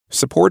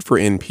Support for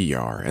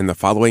NPR and the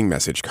following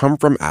message come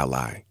from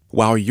Ally.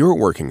 While you're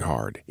working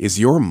hard,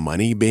 is your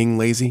money being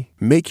lazy?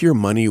 Make your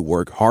money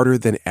work harder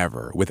than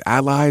ever with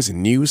Ally's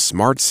new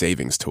smart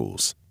savings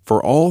tools.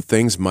 For all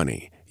things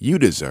money, you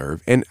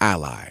deserve an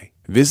Ally.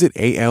 Visit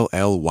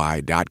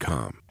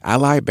ALLY.com.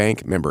 Ally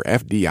Bank, member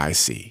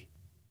FDIC.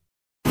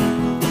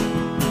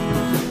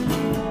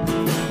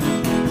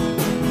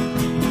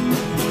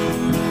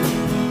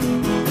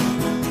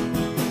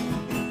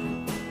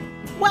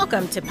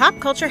 Welcome to Pop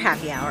Culture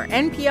Happy Hour,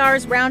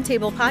 NPR's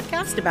roundtable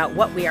podcast about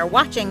what we are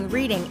watching,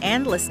 reading,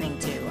 and listening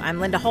to. I'm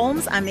Linda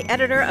Holmes. I'm the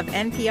editor of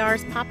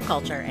NPR's pop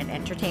culture and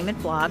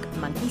entertainment blog,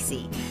 Monkey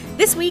See.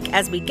 This week,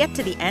 as we get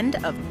to the end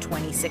of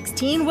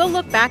 2016, we'll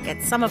look back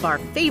at some of our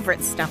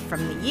favorite stuff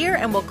from the year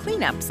and we'll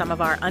clean up some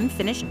of our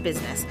unfinished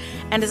business.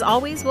 And as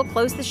always, we'll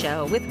close the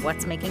show with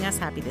what's making us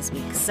happy this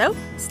week. So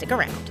stick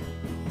around.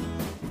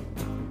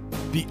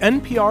 The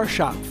NPR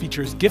shop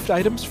features gift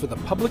items for the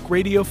public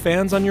radio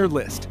fans on your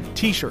list.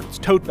 T-shirts,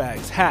 tote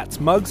bags,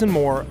 hats, mugs, and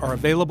more are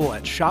available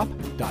at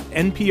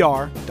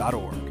shop.npr.org.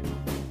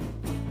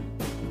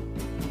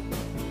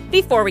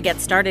 Before we get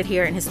started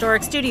here in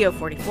Historic Studio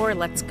 44,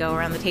 let's go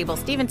around the table.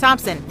 Stephen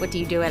Thompson, what do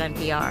you do at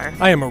NPR?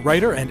 I am a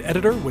writer and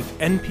editor with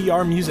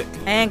NPR Music.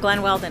 And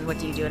Glenn Weldon, what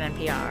do you do at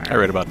NPR? I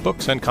write about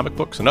books and comic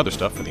books and other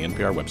stuff for the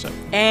NPR website.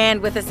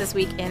 And with us this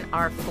week in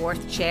our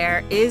fourth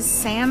chair is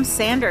Sam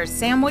Sanders.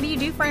 Sam, what do you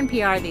do for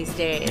NPR these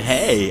days?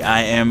 Hey,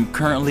 I am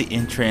currently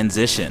in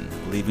transition,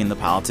 leaving the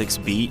politics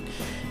beat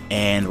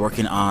and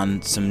working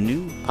on some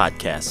new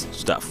podcast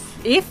stuff.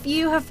 If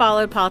you have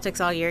followed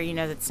politics all year, you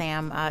know that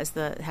Sam has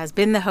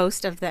been the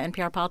host of the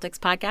NPR Politics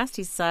podcast.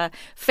 He's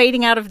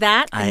fading out of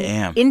that. I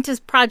am.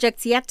 Into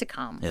projects yet to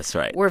come. That's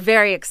right. We're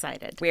very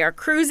excited. We are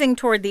cruising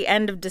toward the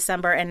end of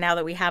December, and now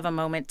that we have a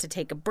moment to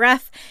take a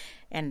breath,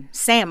 and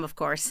Sam, of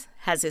course,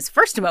 has his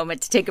first moment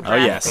to take a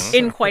breath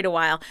in quite a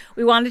while.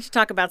 We wanted to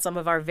talk about some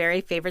of our very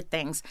favorite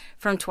things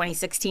from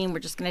 2016. We're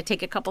just going to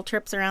take a couple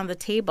trips around the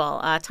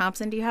table.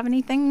 Thompson, do you have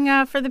anything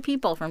for the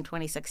people from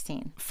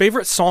 2016?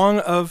 Favorite song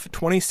of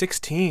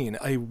 2016,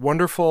 a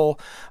wonderful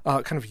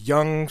kind of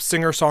young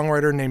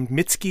singer-songwriter named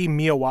Mitski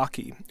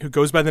Miyawaki, who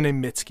goes by the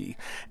name Mitski.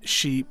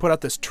 She put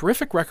out this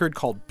terrific record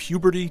called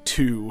Puberty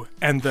 2,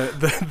 and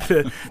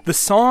the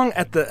song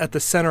at the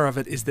center of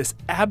it is this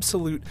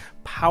absolute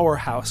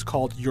powerhouse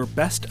called Your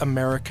Best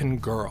American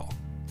Girl.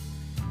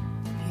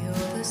 You're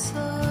the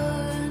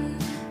sun,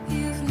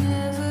 you've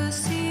never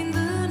seen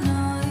the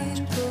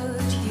night,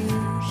 but you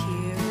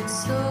hear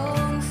its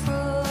song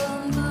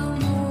from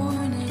the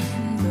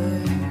morning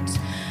birds.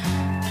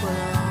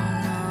 Well,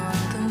 I'm not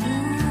the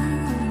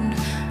moon,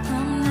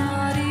 I'm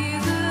not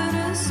even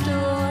a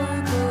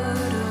star,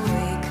 but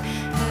awake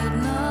at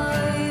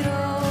night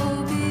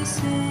I'll be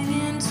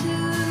singing to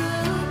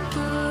the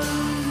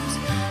birds.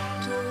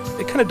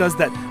 It kind of does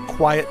that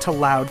quiet to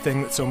loud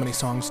thing that so many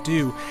songs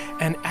do.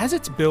 And as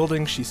it's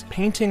building, she's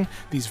painting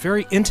these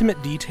very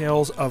intimate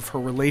details of her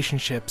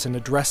relationships and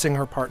addressing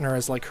her partner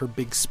as like her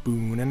big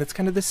spoon. And it's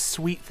kind of this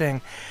sweet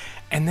thing.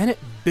 And then it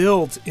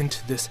builds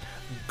into this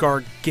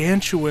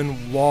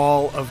gargantuan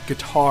wall of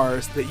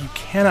guitars that you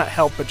cannot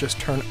help but just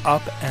turn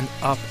up and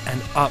up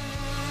and up.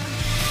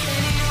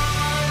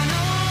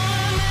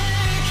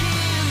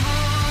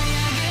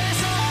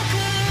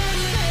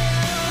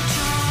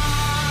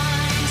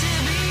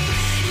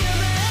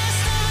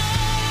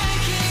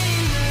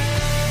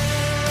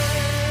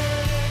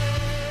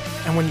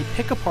 And when you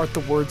pick apart the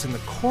words in the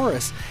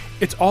chorus,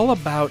 it's all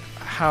about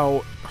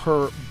how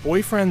her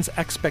boyfriend's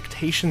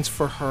expectations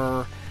for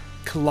her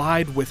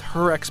collide with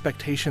her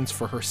expectations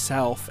for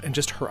herself and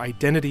just her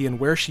identity and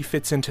where she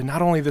fits into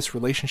not only this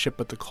relationship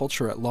but the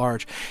culture at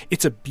large.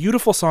 It's a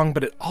beautiful song,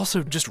 but it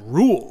also just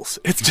rules.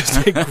 It's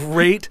just a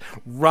great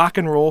rock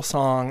and roll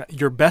song,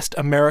 Your Best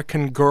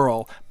American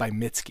Girl by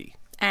Mitski.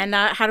 And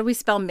how do we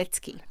spell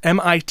Mitski?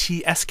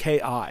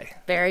 Mitski.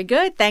 Very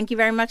good. Thank you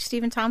very much,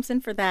 Stephen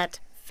Thompson, for that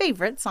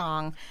favorite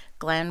song.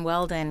 Glenn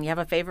Weldon, you have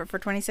a favorite for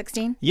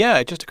 2016? Yeah,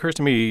 it just occurs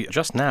to me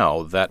just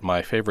now that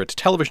my favorite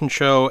television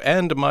show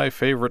and my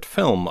favorite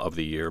film of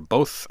the year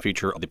both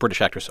feature the British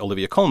actress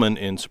Olivia Colman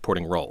in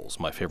supporting roles.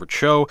 My favorite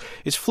show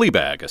is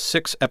Fleabag, a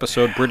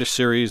 6-episode British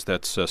series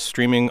that's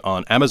streaming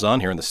on Amazon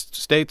here in the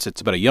States.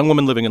 It's about a young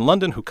woman living in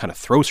London who kind of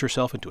throws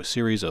herself into a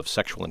series of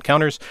sexual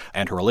encounters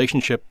and her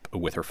relationship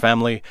with her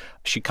family.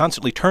 She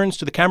constantly turns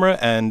to the camera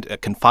and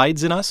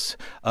confides in us,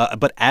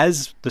 but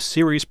as the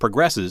series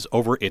progresses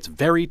over its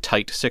very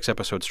tight 6-episode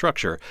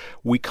structure,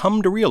 we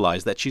come to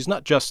realize that she's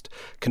not just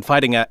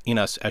confiding in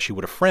us as she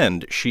would a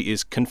friend, she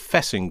is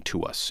confessing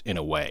to us in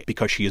a way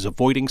because she is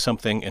avoiding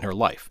something in her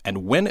life. And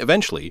when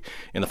eventually,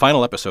 in the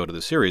final episode of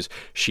the series,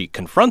 she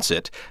confronts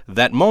it,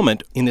 that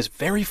moment in this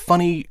very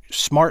funny,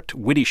 smart,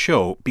 witty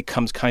show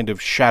becomes kind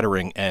of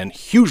shattering and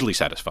hugely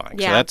satisfying.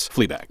 Yeah. So that's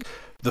Fleabag.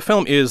 The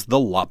film is The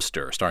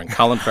Lobster, starring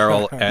Colin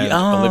Farrell and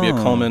Olivia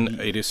Colman.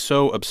 It is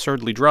so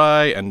absurdly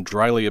dry and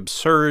dryly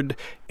absurd.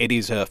 It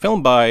is a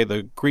film by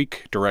the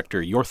Greek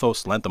director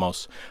Yorgos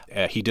Lanthimos.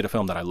 He did a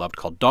film that I loved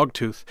called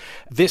Dogtooth.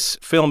 This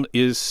film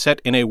is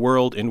set in a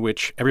world in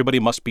which everybody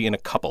must be in a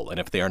couple. And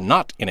if they are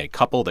not in a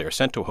couple, they are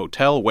sent to a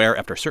hotel where,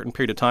 after a certain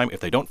period of time,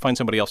 if they don't find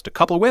somebody else to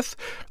couple with,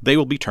 they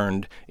will be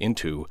turned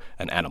into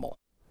an animal.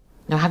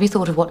 Now, have you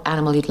thought of what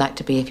animal you'd like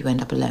to be if you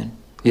end up alone?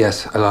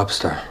 Yes, a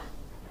lobster.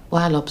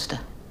 Why a lobster?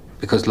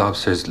 Because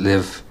lobsters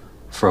live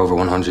for over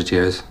 100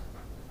 years.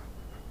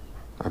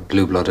 Are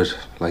blue-blooded,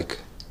 like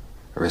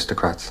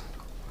aristocrats.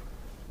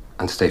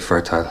 And stay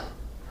fertile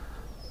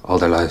all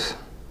their lives.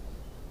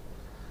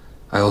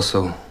 I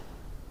also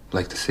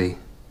like the sea.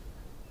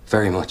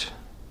 Very much.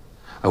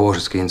 I water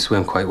ski and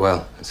swim quite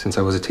well since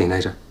I was a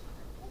teenager.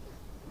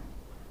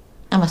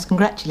 I must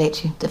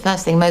congratulate you. The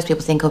first thing most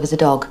people think of is a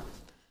dog.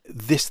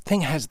 This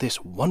thing has this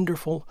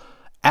wonderful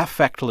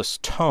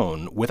affectless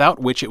tone without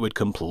which it would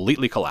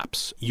completely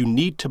collapse. You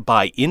need to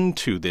buy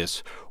into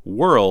this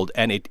world,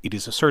 and it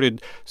is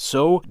asserted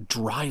so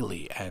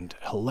dryly and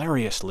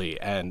hilariously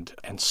and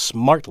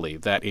smartly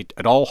that it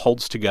all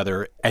holds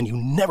together, and you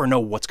never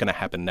know what's going to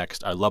happen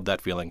next. I love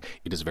that feeling.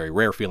 It is a very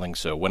rare feeling,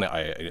 so when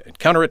I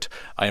encounter it,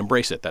 I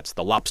embrace it. That's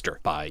The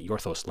Lobster by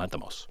Yorgos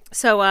Lanthimos.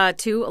 So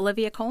 2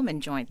 Olivia Colman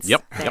joints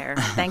there.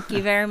 Thank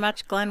you very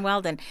much, Glenn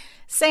Weldon.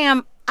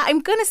 Sam, I'm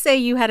going to say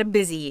you had a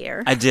busy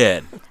year. I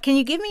did. Can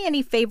you give me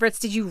any favorites?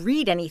 Did you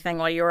read anything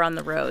while you were on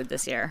the road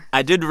this year?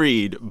 I did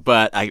read,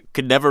 but I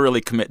could never really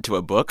commit to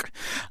a book.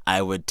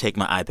 I would take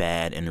my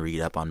iPad and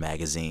read up on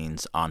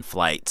magazines, on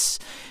flights.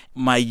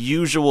 My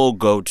usual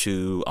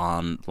go-to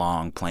on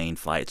long plane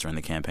flights or in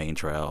the campaign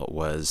trail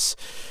was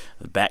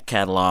the back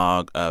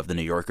catalog of The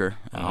New Yorker,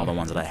 all the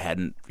ones that I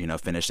hadn't,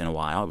 finished in a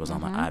while. It was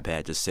on my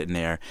iPad just sitting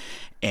there.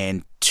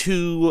 And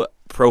 2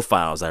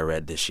 profiles I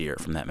read this year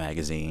from that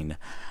magazine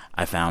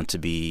I found to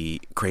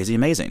be crazy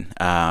amazing.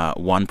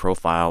 One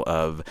profile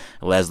of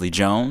Leslie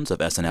Jones of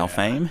SNL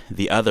fame.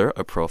 The other,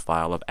 a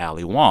profile of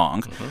Ali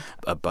Wong,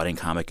 a budding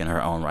comic in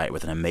her own right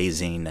with an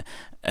amazing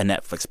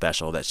Netflix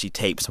special that she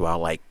tapes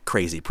while,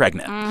 crazy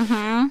pregnant.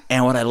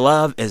 And what I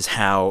love is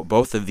how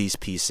both of these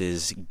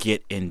pieces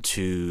get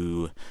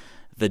into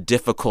the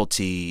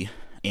difficulty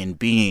in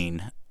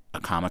being a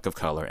comic of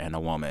color and a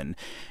woman,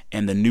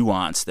 and the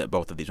nuance that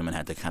both of these women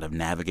had to kind of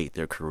navigate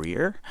their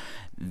career.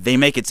 They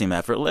make it seem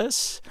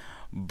effortless,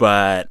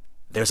 but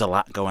there's a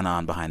lot going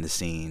on behind the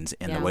scenes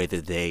in the way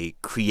that they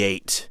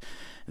create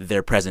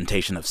their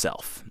presentation of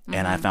self.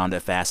 And I found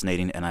it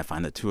fascinating, and I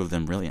find the 2 of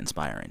them really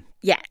inspiring.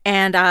 Yeah,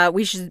 and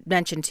we should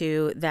mention,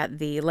 too, that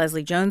the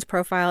Leslie Jones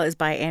profile is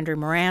by Andrew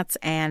Morantz,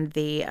 and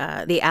the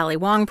Ali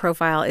Wong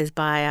profile is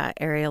by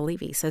Ariel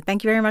Levy. So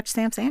thank you very much,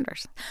 Sam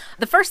Sanders.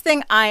 The first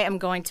thing I am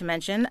going to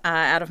mention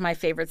out of my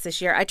favorites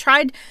this year, I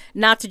tried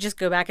not to just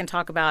go back and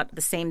talk about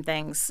the same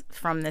things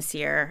from this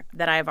year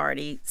that I've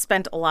already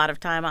spent a lot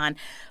of time on.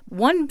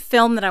 One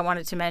film that I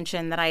wanted to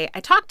mention that I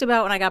talked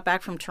about when I got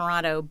back from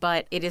Toronto,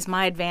 but it is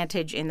my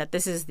advantage in that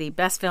this is the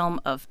best film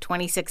of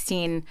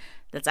 2016.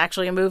 That's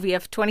actually a movie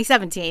of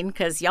 2017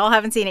 because y'all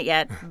haven't seen it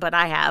yet, but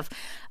I have.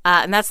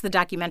 And that's the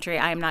documentary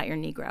I Am Not Your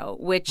Negro,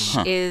 which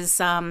is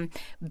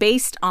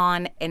based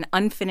on an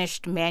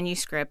unfinished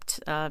manuscript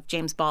of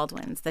James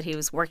Baldwin's that he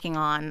was working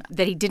on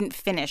that he didn't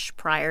finish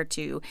prior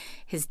to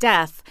his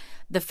death.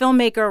 The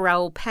filmmaker,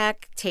 Raoul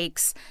Peck,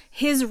 takes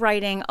his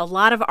writing, a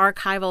lot of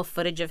archival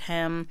footage of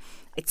him.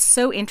 It's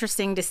so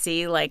interesting to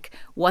see,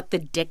 what the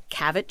Dick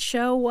Cavett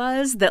show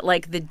was, that,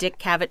 the Dick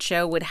Cavett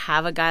show would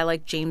have a guy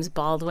like James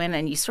Baldwin,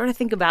 and you sort of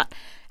think about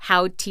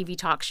how TV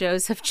talk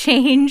shows have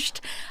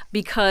changed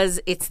because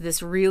it's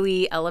this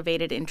really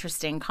elevated,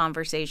 interesting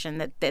conversation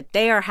that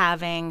they are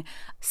having.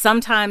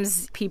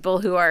 Sometimes people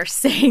who are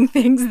saying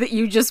things that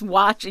you just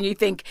watch and you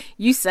think,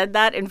 you said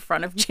that in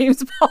front of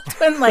James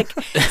Baldwin,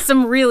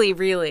 some really,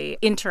 really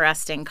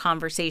interesting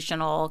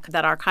conversational,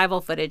 that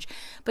archival footage.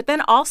 But then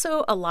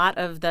also a lot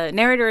of the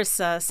narrator is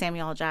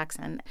Samuel L.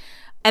 Jackson.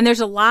 And there's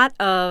a lot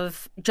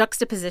of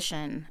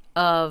juxtaposition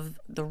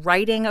of the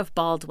writing of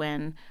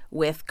Baldwin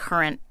with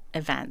current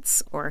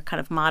events or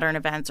kind of modern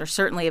events, or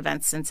certainly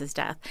events since his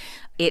death.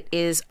 It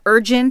is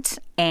urgent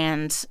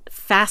and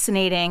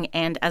fascinating,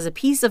 and as a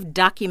piece of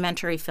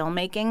documentary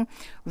filmmaking,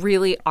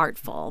 really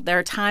artful. There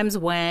are times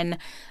when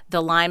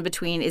the line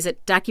between is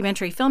it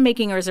documentary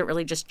filmmaking or is it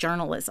really just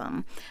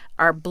journalism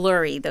are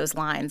blurry, those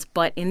lines.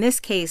 But in this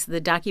case, the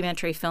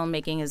documentary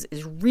filmmaking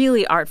is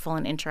really artful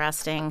and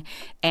interesting,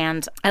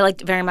 and I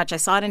liked it very much. I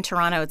saw it in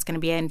Toronto. It's going to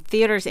be in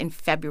theaters in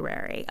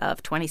February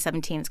of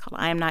 2017. It's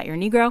called I Am Not Your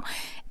Negro,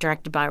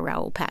 directed by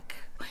Raoul Peck.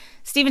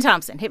 Stephen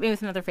Thompson, hit me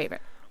with another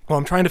favorite. Well,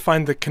 I'm trying to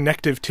find the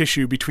connective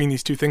tissue between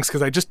these 2 things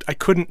because I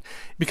couldn't,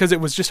 because it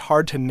was just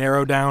hard to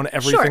narrow down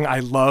everything I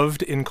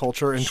loved in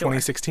culture in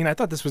 2016. I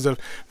thought this was a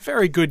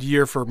very good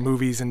year for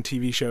movies and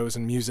TV shows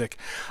and music.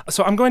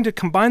 So I'm going to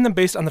combine them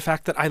based on the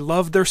fact that I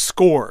love their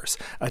scores.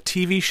 A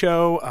TV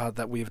show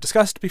that we have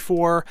discussed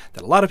before,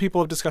 that a lot of people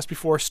have discussed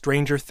before,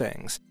 Stranger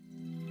Things.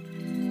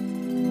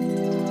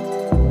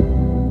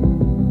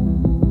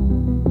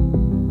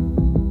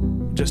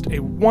 just a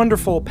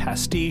wonderful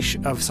pastiche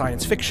of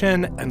science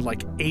fiction and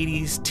like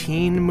 80s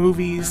teen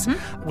movies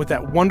with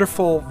that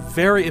wonderful,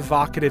 very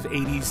evocative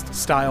 80s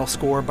style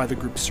score by the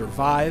group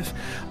Survive.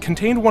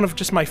 Contained one of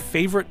just my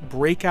favorite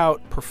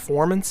breakout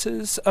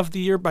performances of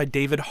the year by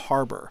David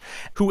Harbour,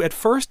 who at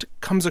first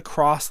comes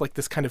across like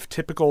this kind of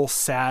typical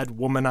sad,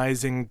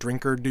 womanizing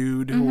drinker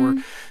dude who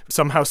we're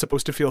somehow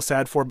supposed to feel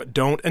sad for but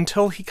don't,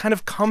 until he kind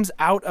of comes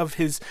out of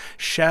his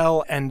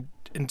shell and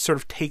sort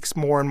of takes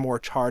more and more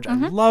charge. I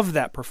love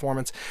that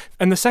performance.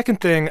 And the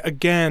second thing,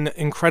 again,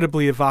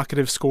 incredibly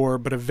evocative score,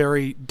 but a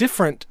very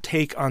different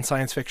take on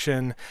science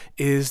fiction,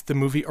 is the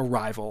movie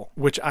Arrival,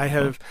 which I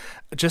have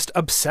just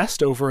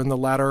obsessed over in the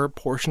latter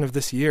portion of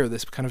this year.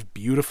 This kind of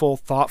beautiful,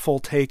 thoughtful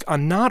take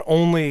on not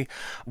only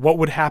what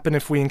would happen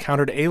if we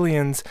encountered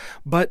aliens,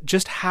 but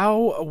just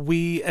how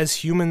we as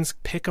humans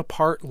pick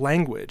apart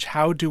language.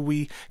 How do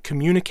we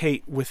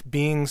communicate with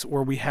beings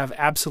where we have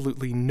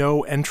absolutely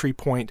no entry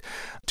point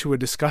to a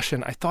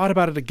discussion? I thought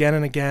about it again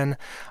and again.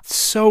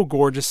 So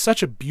gorgeous,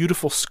 such a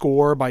beautiful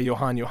score by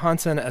Johan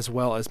Johansson as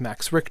well as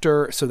Max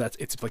Richter. So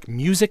it's like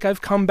music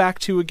I've come back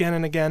to again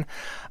and again.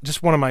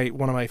 Just one of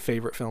my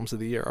favorite films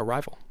of the year,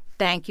 Arrival.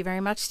 Thank you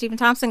very much, Stephen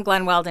Thompson.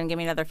 Glenn Weldon, give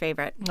me another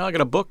favorite. I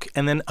got a book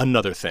and then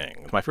another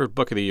thing. My favorite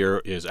book of the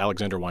year is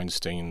Alexander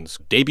Weinstein's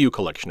debut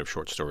collection of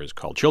short stories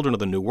called Children of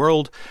the New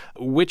World,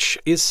 which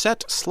is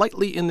set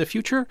slightly in the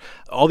future.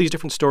 All these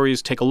different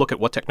stories take a look at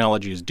what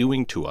technology is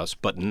doing to us,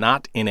 but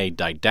not in a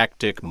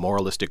didactic,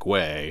 moralistic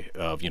way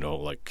of,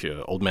 like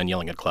old man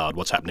yelling at cloud,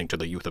 what's happening to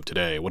the youth of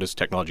today? What is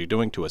technology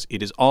doing to us?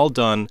 It is all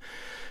done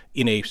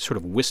in a sort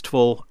of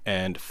wistful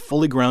and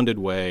fully grounded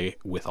way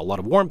with a lot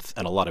of warmth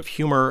and a lot of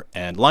humor.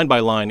 And line by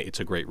line, it's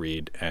a great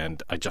read.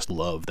 And I just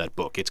love that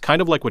book. It's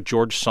kind of like what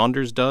George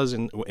Saunders does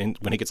when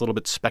he gets a little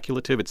bit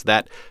speculative. It's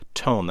that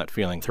tone, that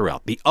feeling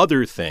throughout. The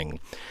other thing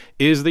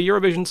is the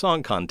Eurovision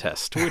Song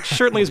Contest, which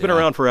certainly has been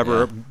around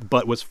forever,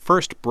 but was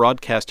first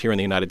broadcast here in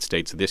the United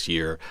States this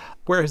year.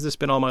 Where has this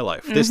been all my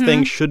life? This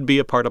thing should be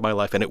a part of my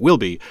life, and it will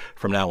be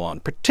from now on.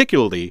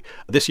 Particularly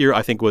this year,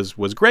 I think, was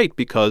great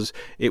because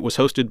it was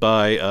hosted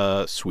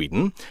by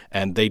Sweden,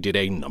 and they did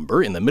a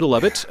number in the middle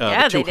of it,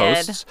 the two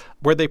hosts,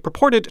 where they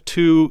purported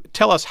to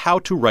tell us how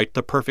to write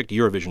the perfect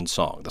Eurovision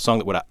song, the song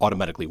that would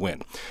automatically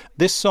win.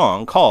 This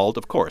song, called,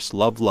 of course,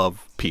 Love,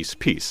 Love, Peace,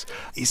 Peace,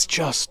 is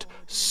just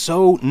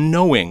so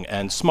knowing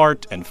and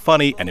smart and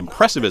funny and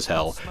impressive as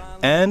hell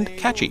and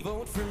catchy.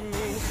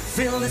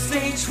 Fill the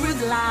stage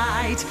with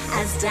light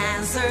as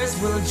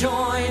dancers will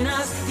join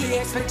us. The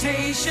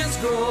expectations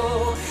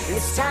grow.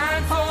 It's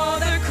time for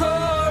the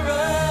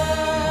chorus.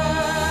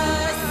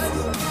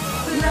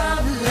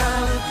 Love,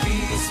 love,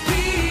 peace,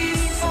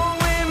 peace. For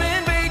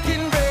women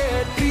baking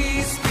bread.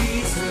 Peace,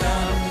 peace,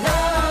 love,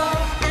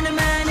 love. And a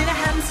man in a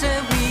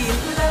hamster wheel.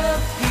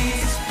 Love,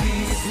 peace,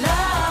 peace,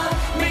 love.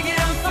 Make it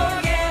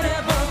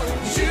unforgettable.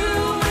 You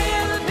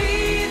will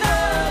be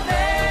the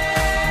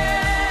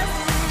best.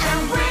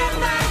 And win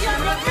that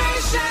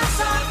Eurovision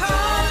Song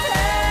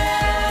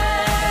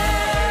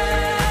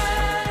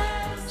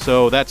Contest.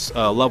 So that's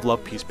Love,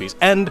 Love, Peace, Peace,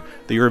 and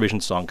the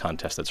Eurovision Song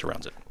Contest that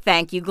surrounds it.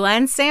 Thank you,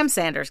 Glenn. Sam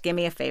Sanders, give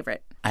me a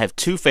favorite. I have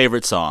two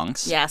favorite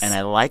songs. Yes. And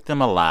I like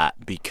them a lot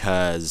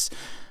because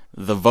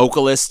the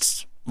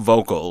vocalists'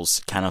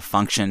 vocals kind of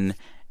function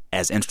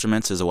as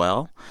instruments as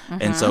well.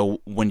 And so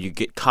when you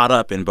get caught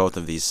up in both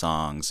of these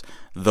songs,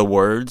 the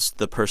words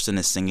the person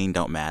is singing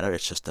don't matter.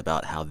 It's just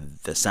about how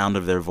the sound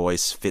of their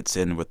voice fits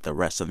in with the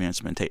rest of the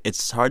instrumentation.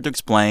 It's hard to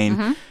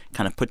explain,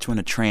 kind of put you in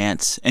a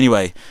trance.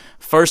 Anyway,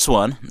 first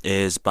one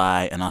is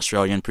by an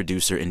Australian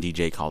producer and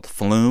DJ called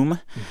Flume,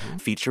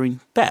 featuring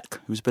Beck,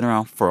 who's been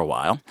around for a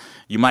while.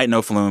 You might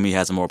know Flume. He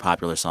has a more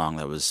popular song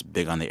that was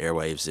big on the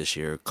airwaves this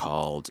year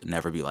called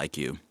Never Be Like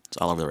You. It's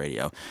all over the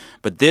radio.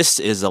 But this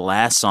is the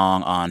last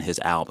song on his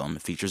album.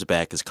 It features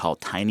Beck. It's called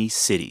Tiny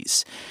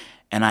Cities.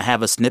 And I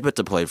have a snippet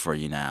to play for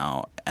you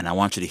now, and I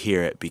want you to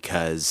hear it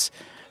because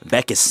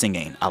Beck is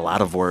singing a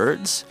lot of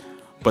words,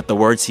 but the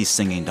words he's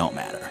singing don't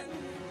matter.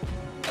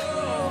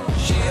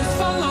 She is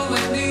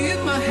following me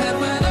in my head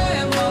when I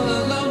am all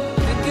alone.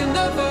 Thinking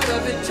of her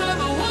every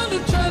time I want to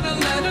try to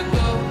let her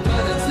go.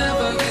 But it's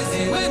never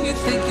easy when you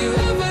think you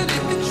have it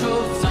in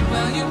control.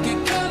 Somehow you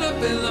get caught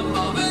up in the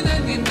moment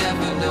and you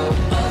never know.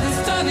 All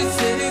these tiny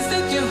cities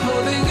that you're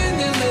holding in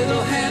your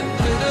little hand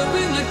could have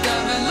been like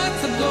diamond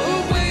lights that blow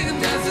away in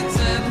desert's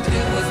end.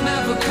 It was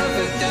never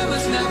perfect, it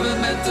was never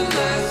meant to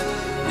last.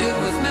 It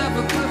was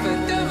never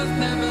perfect, it was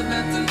never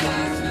meant to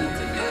last. It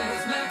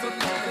was never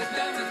perfect,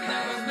 it was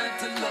never meant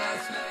to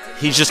last.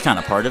 He's just kind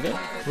of part of it.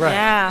 Right.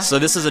 Yeah. So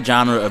this is a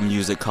genre of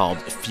music called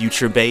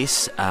future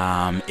bass.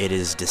 It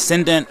is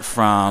descendant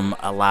from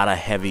a lot of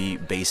heavy,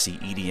 bassy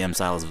EDM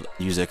styles of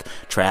music,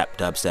 trap,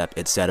 dubstep,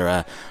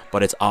 etc.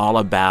 But it's all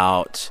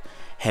about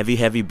heavy,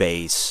 heavy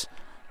bass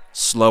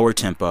slower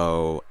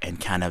tempo and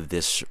kind of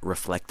this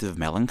reflective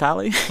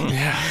melancholy.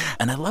 Yeah.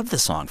 And I love the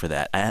song for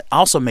that. It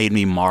also made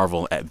me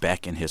marvel at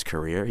Beck in his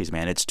career. He's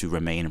managed to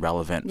remain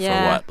relevant for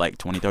what, like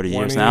 20, 30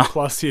 years now? 20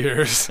 plus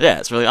years. Yeah,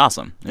 it's really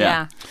awesome.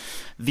 Yeah.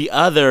 The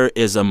other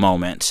is a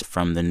moment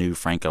from the new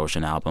Frank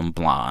Ocean album,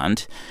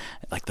 Blonde,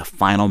 like the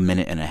final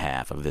minute and a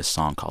half of this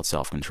song called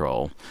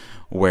Self-Control,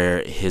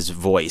 where his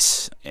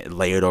voice,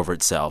 layered over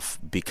itself,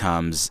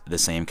 becomes the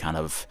same kind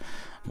of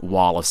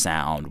wall of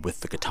sound with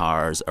the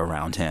guitars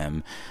around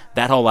him.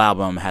 That whole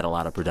album had a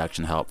lot of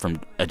production help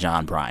from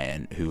John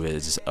Bryan, who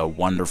is a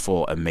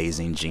wonderful,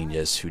 amazing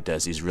genius who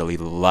does these really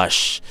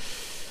lush,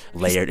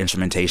 layered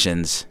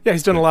instrumentations. Yeah,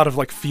 he's done a lot of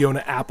like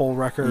Fiona Apple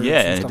records.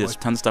 Yeah, and he stuff did like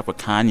tons of stuff with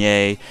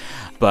Kanye.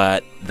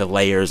 But the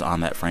layers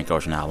on that Frank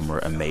Ocean album were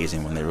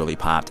amazing when they really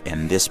popped.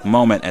 And this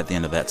moment at the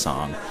end of that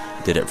song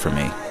did it for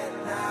me.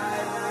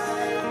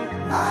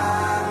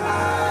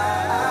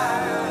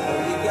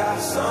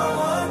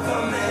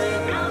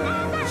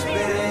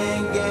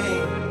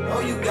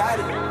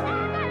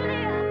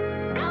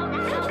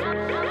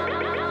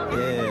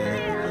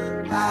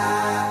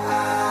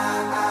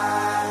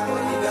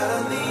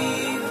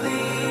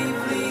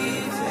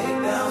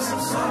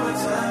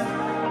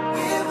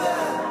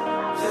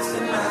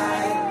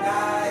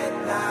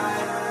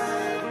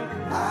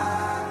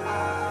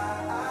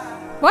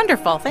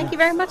 Wonderful. Thank you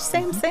very much,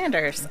 Sam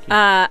Sanders.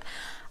 I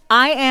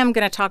am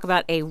going to talk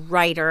about a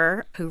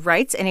writer who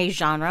writes in a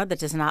genre that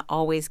does not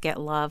always get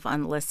love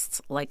on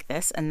lists like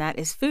this, and that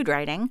is food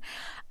writing.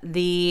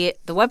 The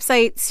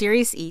website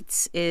Serious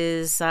Eats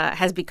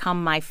has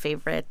become my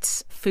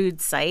favorite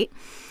food site.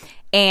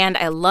 And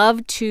I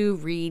love to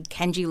read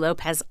Kenji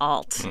Lopez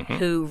Alt,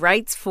 who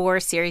writes for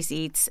Serious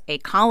Eats, a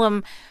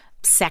column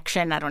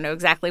section, I don't know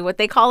exactly what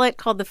they call it,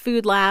 called the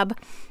Food Lab,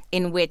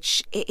 in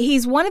which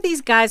he's one of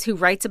these guys who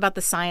writes about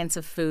the science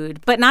of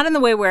food, but not in the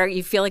way where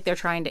you feel like they're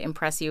trying to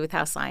impress you with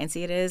how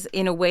sciencey it is,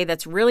 in a way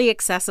that's really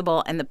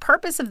accessible. And the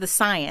purpose of the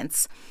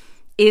science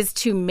is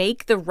to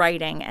make the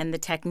writing and the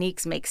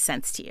techniques make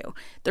sense to you.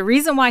 The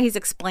reason why he's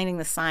explaining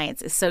the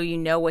science is so you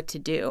know what to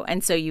do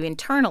and so you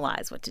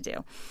internalize what to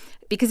do.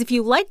 Because if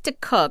you like to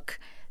cook,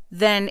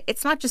 then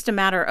it's not just a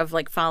matter of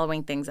like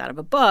following things out of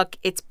a book.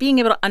 It's being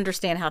able to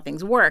understand how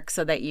things work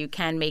so that you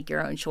can make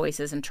your own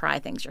choices and try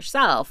things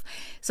yourself.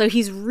 So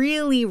he's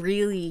really,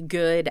 really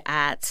good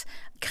at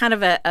kind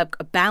of a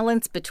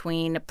balance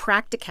between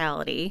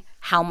practicality,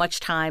 how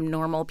much time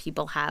normal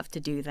people have to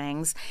do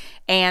things,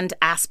 and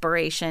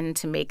aspiration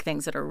to make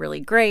things that are really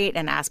great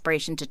and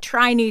aspiration to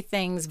try new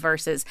things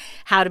versus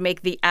how to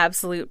make the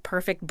absolute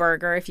perfect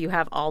burger if you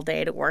have all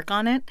day to work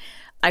on it.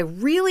 I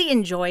really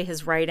enjoy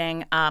his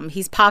writing.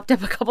 He's popped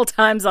up a couple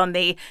times on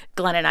the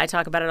Glenn and I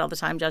talk about it all the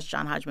time, Just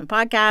John Hodgman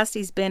podcast.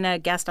 He's been a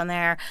guest on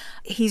there.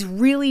 He's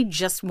really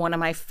just one of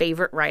my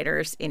favorite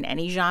writers in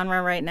any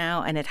genre right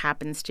now, and it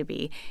happens to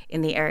be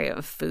in the area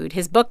of food.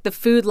 His book, The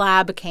Food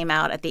Lab, came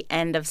out at the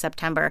end of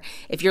September.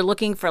 If you're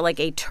looking for like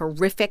a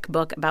terrific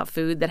book about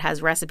food that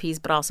has recipes,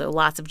 but also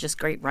lots of just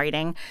great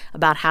writing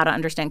about how to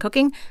understand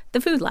cooking,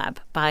 The Food Lab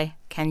by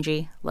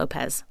Kenji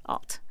Lopez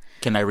Alt.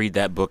 Can I read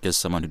that book as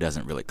someone who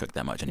doesn't really cook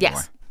that much anymore?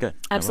 Yes. Good.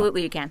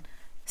 Absolutely, you can.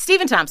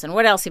 Stephen Thompson,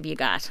 what else have you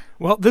got?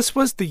 Well, this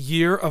was the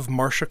year of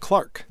Marcia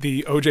Clark,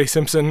 the O.J.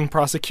 Simpson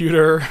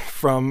prosecutor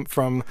from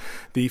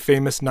the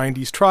famous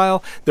 90s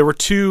trial. There were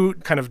two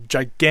kind of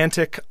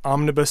gigantic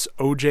omnibus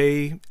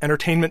O.J.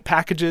 entertainment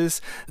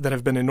packages that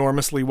have been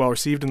enormously well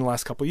received in the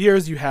last couple of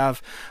years. You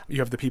have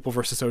The People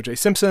versus O.J.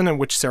 Simpson, in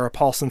which Sarah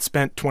Paulson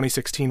spent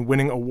 2016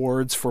 winning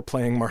awards for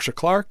playing Marcia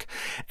Clark.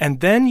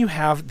 And then you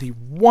have the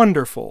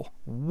wonderful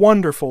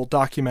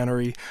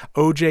documentary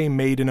O.J.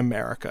 Made in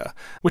America,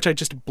 which I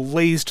just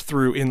blazed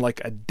through in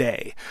like a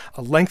day,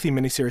 a lengthy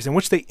miniseries in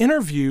which they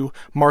interview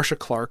Marcia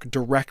Clark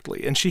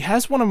directly. And she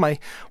has one of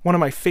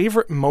my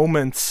favorite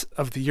moments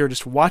of the year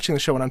just watching the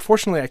show. And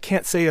unfortunately, I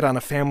can't say it on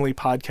a family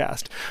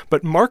podcast,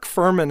 but Mark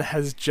Furman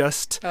has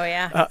just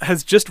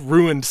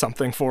ruined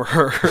something for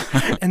her.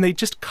 And they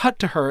just cut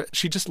to her.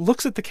 She just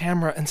looks at the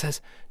camera and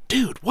says,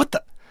 "Dude, what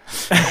the?"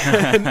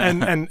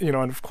 and you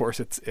know, and of course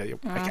it's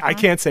I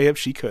can't say it,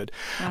 she could.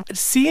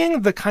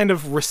 Seeing the kind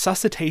of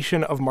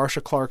resuscitation of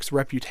Marcia Clark's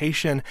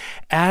reputation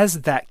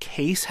as that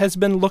case has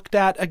been looked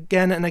at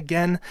again and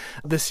again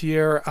this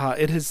year,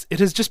 it has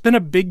just been a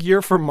big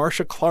year for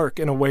Marcia Clark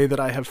in a way that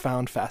I have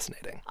found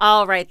fascinating.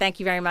 All right, thank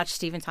you very much,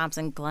 Stephen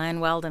Thompson. Glenn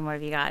Weldon, what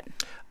have you got?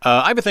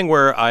 I have a thing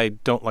where I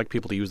don't like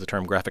people to use the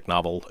term graphic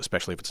novel,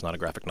 especially if it's not a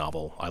graphic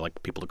novel. I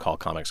like people to call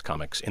comics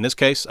comics. In this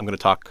case, I'm going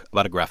to talk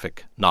about a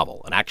graphic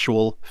novel, an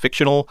actual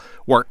fictional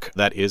work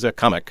that is a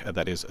comic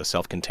that is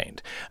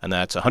self-contained. And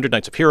that's 100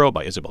 Nights of Hero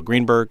by Isabel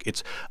Greenberg.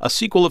 It's a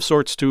sequel of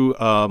sorts to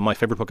my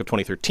favorite book of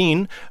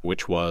 2013,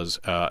 which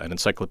was an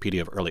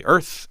encyclopedia of early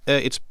Earth.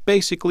 It's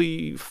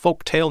basically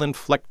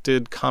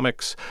folktale-inflected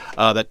comics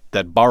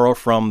that borrow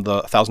from the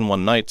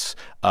 1001 Nights.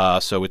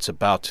 So it's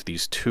about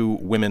these two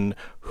women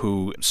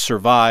who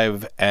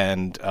survive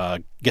and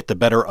get the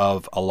better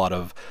of a lot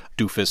of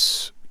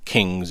doofus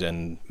kings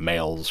and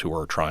males who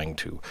are trying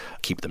to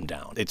keep them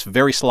down. It's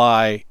very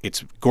sly,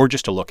 it's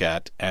gorgeous to look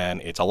at,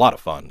 and it's a lot of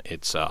fun.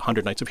 It's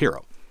 100 Nights of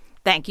Hero.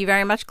 Thank you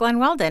very much, Glenn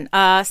Weldon.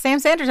 Sam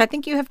Sanders, I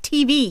think you have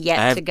TV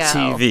yet to go. I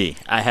have TV.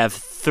 I have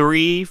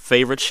 3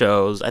 favorite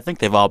shows. I think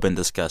they've all been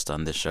discussed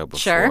on this show before.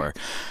 Sure.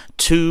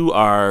 2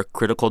 are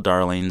critical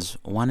darlings.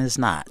 1 is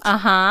not.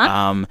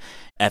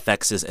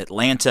 FX's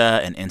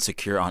Atlanta and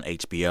Insecure on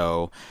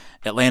HBO.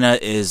 Atlanta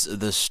is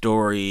the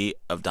story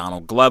of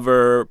Donald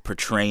Glover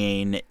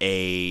portraying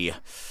an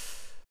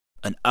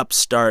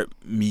upstart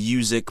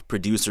music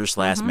producer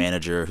 /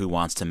 manager who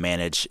wants to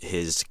manage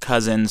his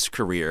cousin's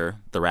career,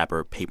 the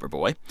rapper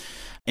Paperboy.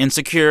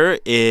 Insecure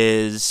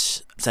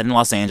is set in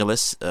Los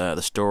Angeles,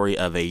 the story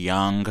of a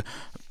young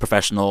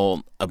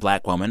professional, a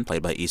black woman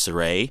played by Issa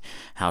Rae,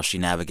 how she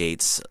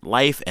navigates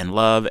life and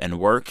love and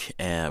work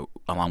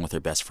along with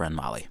her best friend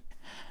Molly.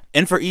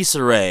 And for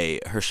Issa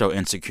Rae, her show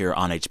Insecure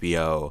on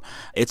HBO,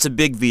 it's a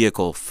big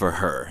vehicle for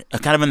her,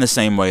 kind of in the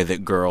same way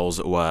that Girls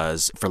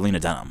was for Lena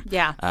Dunham.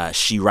 Yeah.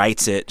 She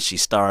writes it. She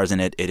stars in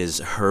it. It is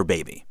her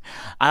baby.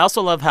 I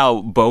also love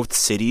how both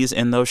cities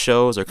in those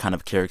shows are kind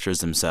of characters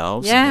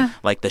themselves. Yeah.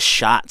 Like the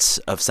shots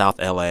of South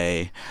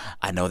L.A.,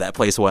 I know that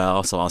place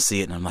well, so I'll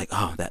see it and I'm like,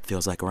 oh, that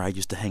feels like where I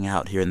used to hang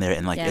out here and there.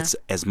 And it's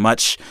as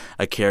much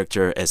a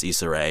character as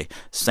Issa Rae.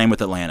 Same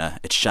with Atlanta.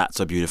 It's shot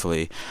so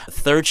beautifully.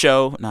 Third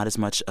show, not as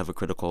much of a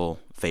critical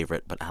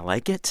favorite, but I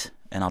like it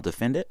and I'll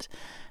defend it.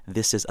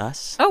 This Is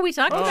Us. Oh, we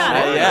talked about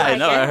it. Yeah, We I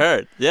know. like it. I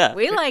heard. Yeah.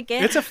 We like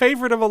it. It's a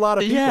favorite of a lot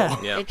of people.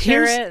 Yeah. It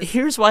sure is.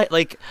 Here's why,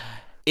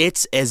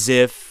 it's as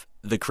if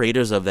the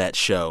creators of that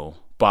show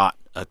bought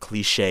a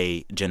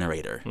cliche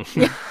generator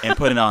and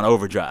put it on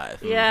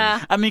overdrive.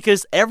 Yeah. I mean,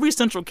 because every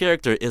central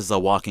character is a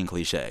walking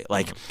cliche.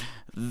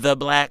 The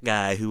black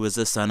guy who was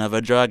the son of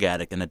a drug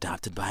addict and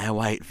adopted by a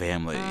white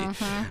family.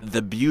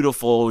 The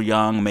beautiful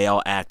young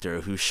male actor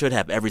who should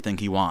have everything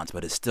he wants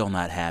but is still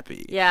not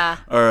happy. Yeah.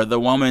 Or the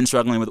woman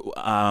struggling with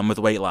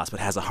weight loss but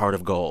has a heart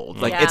of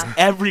gold. It's Yeah.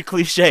 every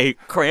cliche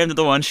crammed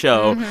into one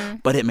show,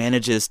 but it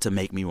manages to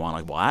make me want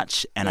to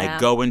watch. And Yeah. I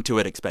go into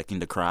it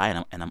expecting to cry,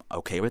 and I'm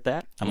okay with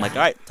that. I'm like, all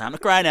right, time to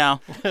cry now.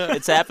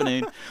 It's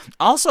happening.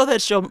 Also,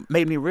 that show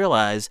made me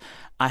realize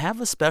I have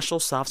a special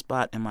soft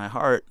spot in my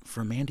heart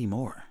for Mandy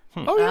Moore.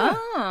 Oh, yeah.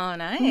 Oh,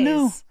 nice.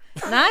 knew?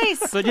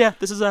 Nice. But yeah,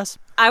 This Is Us.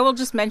 I will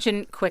just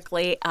mention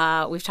quickly,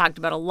 we've talked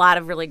about a lot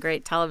of really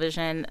great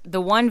television. The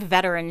one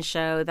veteran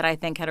show that I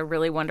think had a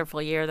really wonderful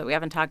year that we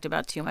haven't talked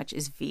about too much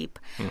is Veep.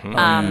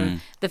 The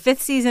 5th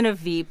season of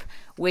Veep,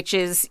 which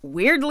is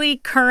weirdly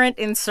current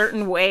in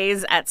certain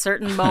ways at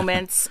certain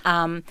moments.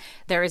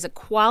 There is a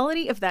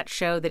quality of that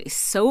show that is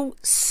so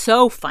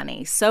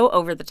funny, so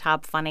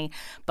over-the-top funny,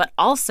 but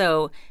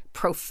also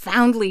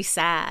profoundly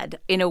sad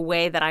in a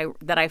way that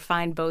I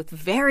find both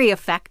very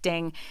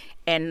affecting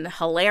and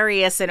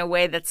hilarious in a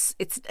way that's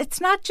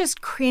it's not just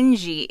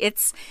cringy,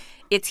 it's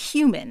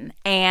human.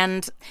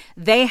 And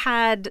they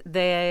had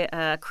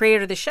the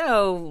creator of the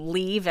show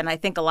leave, and I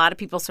think a lot of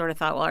people sort of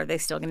thought, well, are they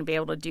still going to be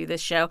able to do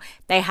this show?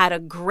 They had a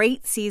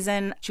great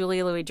season.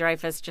 Julia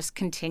Louis-Dreyfus just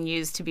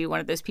continues to be one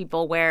of those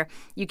people where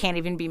you can't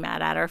even be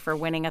mad at her for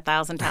winning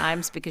 1,000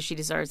 times because she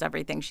deserves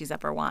everything she's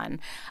ever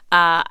won.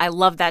 I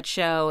love that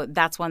show.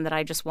 That's one that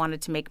I just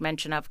wanted to make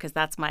mention of because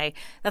that's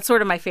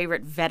sort of my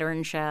favorite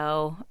veteran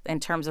show in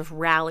terms of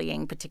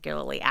rallying,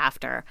 particularly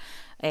after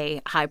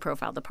a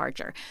high-profile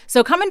departure.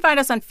 So come and find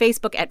us on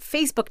Facebook at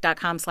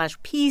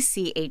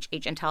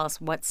facebook.com/PCHH and tell us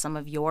what some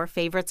of your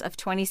favorites of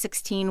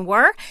 2016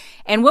 were.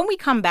 And when we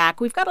come back,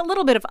 we've got a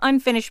little bit of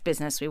unfinished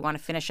business we want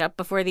to finish up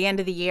before the end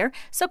of the year,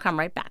 so come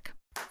right back.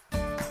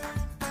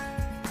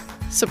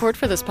 Support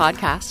for this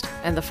podcast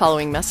and the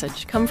following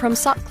message come from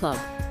Sock Club,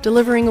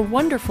 delivering a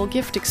wonderful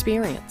gift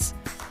experience.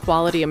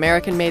 Quality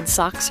American-made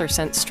socks are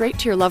sent straight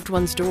to your loved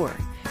one's door,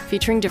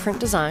 featuring different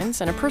designs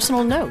and a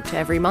personal note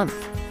every month.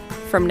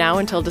 From now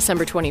until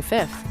December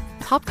 25th,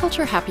 Pop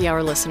Culture Happy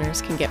Hour listeners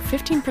can get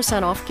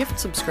 15% off gift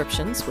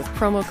subscriptions with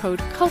promo code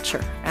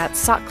CULTURE at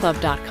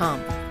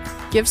sockclub.com.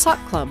 Give Sock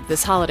Club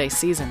this holiday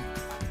season.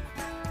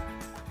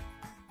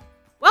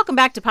 Welcome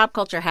back to Pop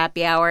Culture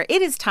Happy Hour.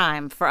 It is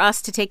time for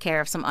us to take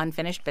care of some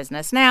unfinished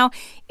business. Now,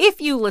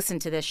 if you listen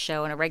to this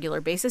show on a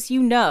regular basis,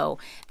 you know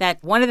that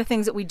one of the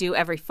things that we do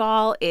every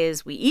fall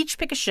is we each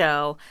pick a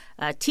show,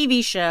 a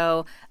TV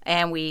show,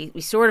 and we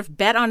sort of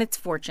bet on its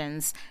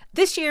fortunes.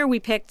 This year we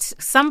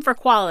picked some for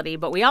quality,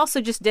 but we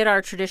also just did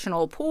our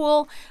traditional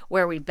pool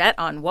where we bet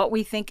on what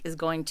we think is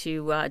going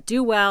to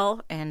do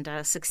well and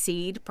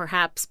succeed,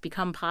 perhaps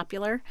become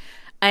popular.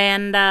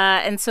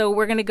 And so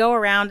we're going to go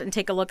around and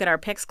take a look at our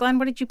picks. Glenn,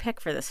 what did you pick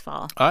for this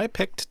fall? I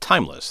picked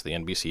Timeless, the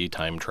NBC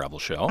time travel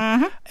show.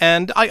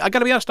 And I got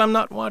to be honest, I'm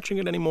not watching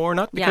it anymore.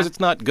 Not because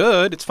it's not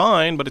good. It's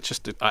fine. But it's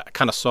just I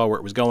kind of saw where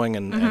it was going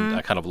and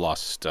I kind of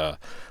lost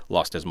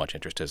as much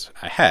interest as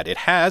I had. It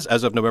has,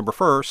 as of November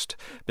 1st,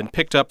 been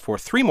picked up for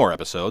 3 more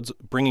episodes,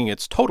 bringing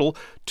its total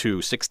to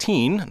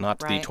 16, not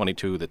the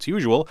 22 that's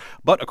usual.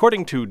 But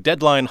according to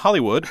Deadline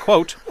Hollywood,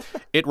 quote,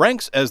 it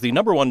ranks as the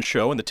 #1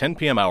 show in the 10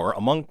 p.m. hour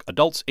among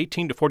adults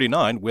 18 to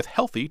 49 with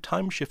healthy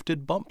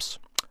time-shifted bumps.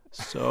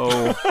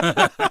 So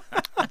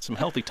some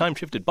healthy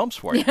time-shifted bumps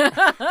for you.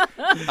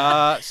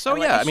 Show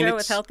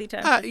with healthy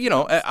time.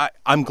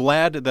 I'm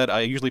glad that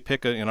I usually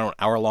pick an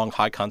hour-long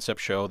high-concept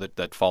show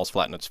that falls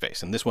flat in its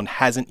face, and this one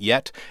hasn't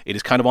yet. It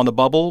is kind of on the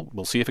bubble.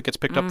 We'll see if it gets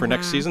picked up for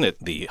next season.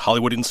 The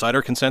Hollywood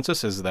Insider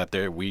consensus is that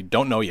we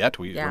don't know yet.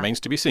 It remains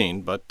to be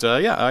seen. But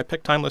I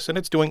picked Timeless, and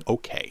it's doing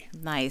okay.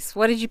 Nice.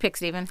 What did you pick,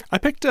 Stephen? I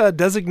picked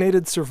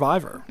Designated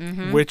Survivor,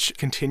 which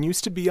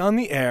continues to be on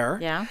the air.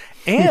 Yeah.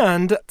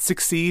 And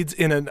succeeds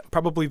in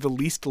probably the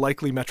least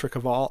likely metric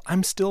of all.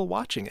 I'm still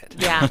watching it.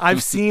 Yeah.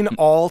 I've seen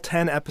all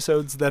 10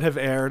 episodes that have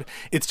aired.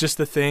 It's just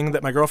the thing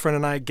that my girlfriend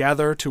and I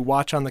gather to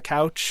watch on the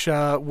couch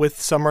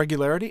with some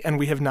regularity, and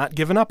we have not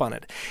given up on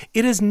it.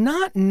 It is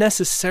not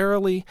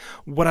necessarily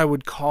what I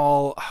would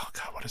call,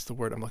 what is the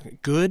word I'm looking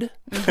at? Good?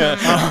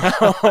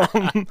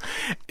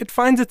 It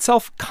finds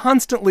itself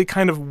constantly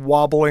kind of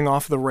wobbling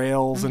off the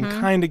rails and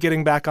kind of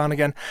getting back on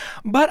again.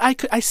 But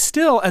I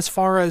still, as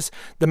far as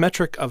the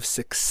metric of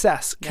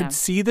success, could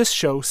see this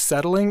show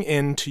settling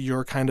into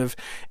your kind of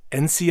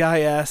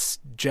NCIS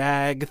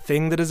JAG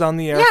thing that is on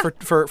the air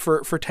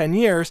for 10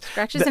 years.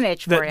 Scratches an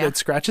itch for you. That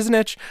scratches an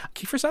itch.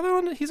 Kiefer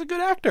Sutherland, he's a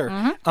good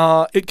actor.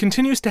 It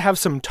continues to have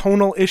some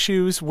tonal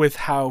issues with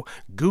how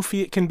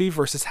goofy it can be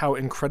versus how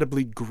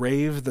incredibly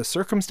grave the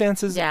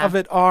circumstances of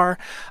it are.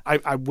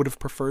 I would have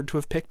preferred to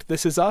have picked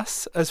This Is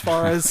Us as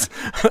far as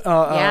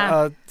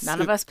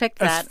none of us picked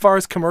that. As far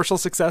as commercial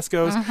success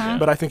goes,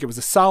 but I think it was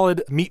a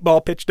solid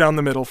meatball pitch down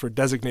the middle for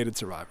Designated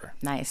Survivor.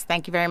 Nice.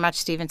 Thank you very much,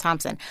 Stephen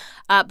Thompson.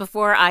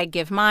 Before I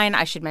give mine,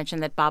 I should mention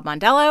that Bob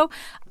Mondello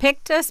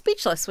picked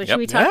Speechless, which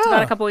we talked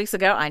about a couple weeks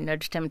ago. I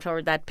nudged him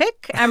toward that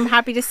pick. I'm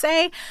happy to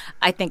say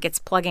I think it's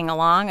plugging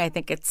along. I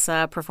think it's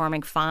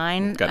performing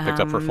fine. Got picked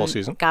up for a full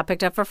season. Got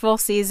picked up for a full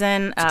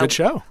season. It's a good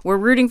show. We're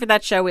rooting for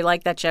that show. We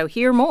like that show.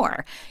 Hear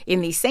more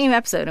in the same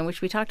episode in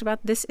which we talked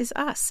about This Is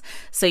Us.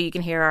 So you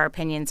can hear our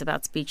opinions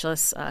about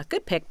Speechless.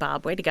 Good pick,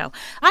 Bob. Way to go.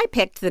 I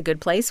picked The Good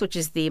Place, which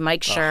is the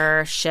Mike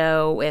Schur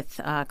show with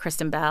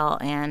Kristen Bell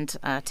and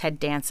Ted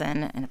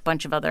Danson and a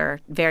bunch of other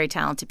very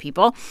talented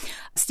people.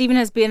 Stephen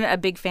has been a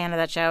big fan of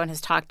that show and has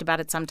talked about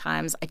it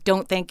sometimes. I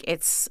don't think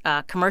its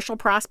commercial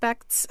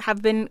prospects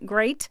have been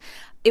great.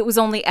 It was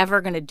only ever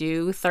going to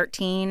do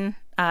 13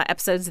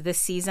 episodes this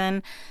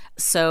season.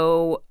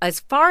 So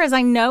as far as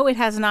I know, it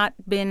has not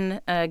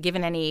been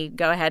given any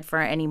go-ahead for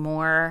any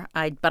more.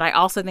 But I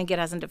also think it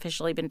hasn't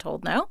officially been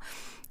told no.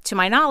 To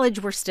my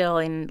knowledge, we're still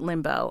in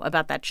limbo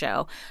about that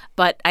show.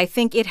 But I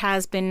think it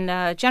has been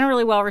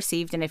generally well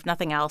received. And if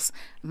nothing else,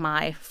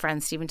 my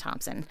friend Stephen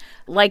Thompson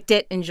liked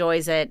it,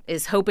 enjoys it,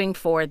 is hoping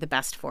for the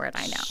best for it,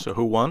 I know. So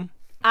who won?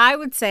 I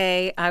would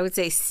say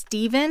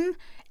Stephen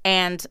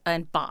and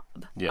Bob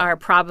are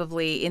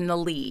probably in the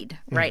lead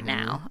right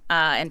now.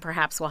 And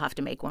perhaps we'll have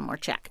to make one more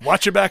check.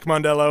 Watch your back,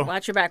 Mondello.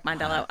 Watch your back,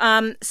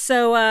 Mondello.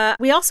 So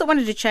we also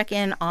wanted to check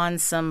in on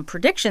some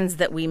predictions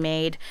that we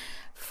made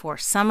for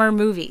summer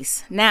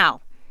movies.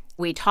 Now,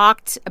 we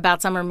talked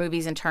about summer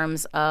movies in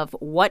terms of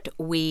what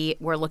we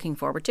were looking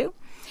forward to,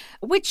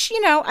 which,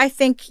 I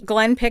think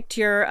Glenn picked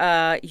your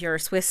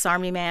Swiss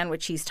Army Man,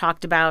 which he's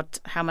talked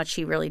about how much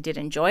he really did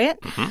enjoy it.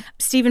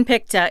 Stephen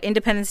picked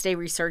Independence Day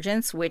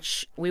Resurgence,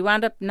 which we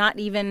wound up not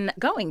even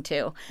going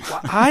to.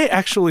 I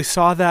actually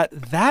saw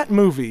that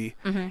movie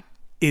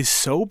is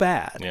so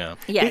bad. Yeah,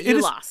 you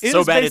lost.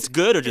 So bad it's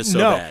good or just so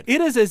bad?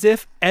 It is as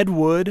if Ed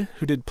Wood,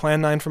 who did Plan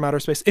 9 from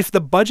Outer Space, if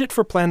the budget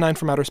for Plan 9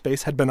 from Outer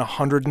Space had been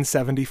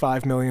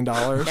 $175 million,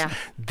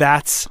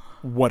 that's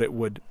what it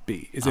would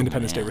be, is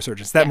Independence Day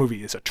Resurgence. That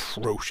movie is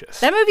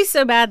atrocious. That movie's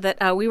so bad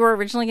that we were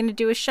originally going to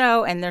do a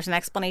show, and there's an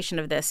explanation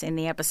of this in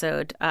the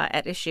episode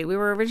at Issue. We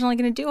were originally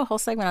going to do a whole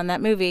segment on that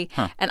movie,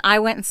 and I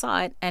went and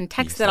saw it and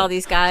texted all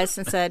these guys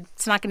and said,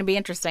 it's not going to be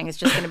interesting. It's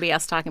just going to be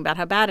us talking about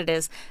how bad it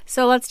is.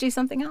 So let's do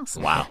something else.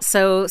 Wow.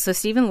 So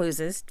Stephen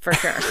loses, for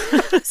sure.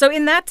 So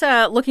in that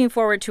looking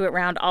forward to it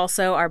round,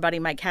 also, our buddy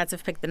Mike Katz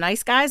picked The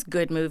Nice Guys.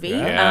 Good movie.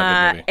 Good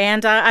movie.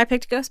 And I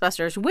picked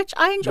Ghostbusters, which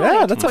I enjoyed.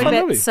 Yeah, that's a fun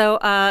movie. So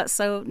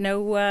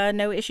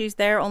no issues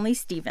there. Only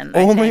Stephen.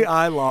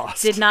 I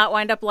lost. Did not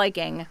wind up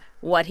liking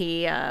what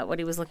he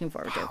was looking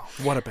forward to.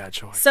 What a bad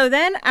choice. So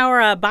then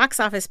our box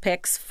office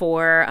picks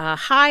for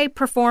high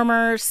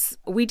performers,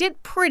 we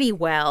did pretty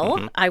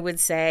well, I would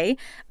say.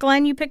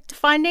 Glenn, you picked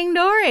Finding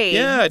Dory.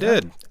 Yeah, I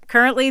did.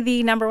 Currently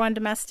the #1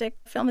 domestic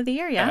film of the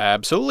year, yeah?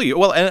 Absolutely.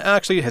 Well, and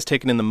actually it has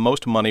taken in the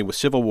most money with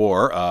Civil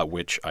War,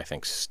 which I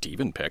think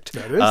Stephen picked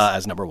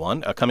as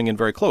 #1, coming in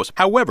very close.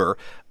 However,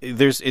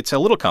 it's a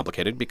little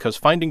complicated because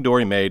Finding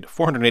Dory made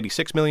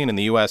 $486 million in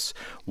the U.S.,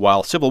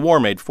 while Civil War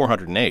made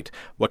 $408.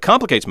 What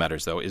complicates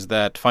matters, though, is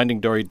that Finding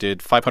Dory did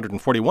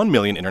 $541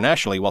 million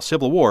internationally, while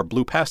Civil War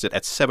blew past it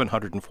at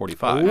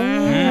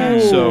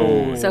 $745.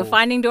 So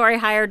Finding Dory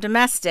higher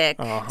domestic,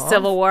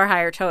 Civil War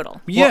higher total.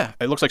 Yeah,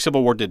 it looks like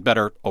Civil War did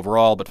better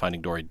overall, but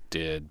Finding Dory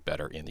did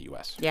better in the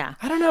U.S. Yeah.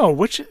 I don't know.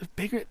 Which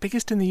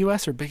biggest in the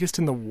U.S. or biggest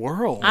in the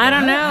world? I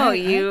don't know.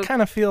 I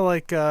kind of feel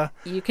like...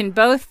 You can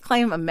both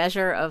claim a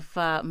measure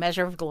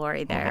of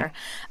glory there.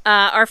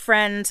 Our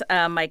friend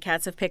Mike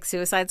Katz of Pick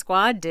Suicide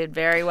Squad did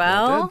very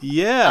well.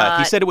 Yeah,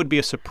 he said it would be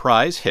a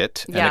surprise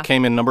hit, and Yeah. it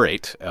came in number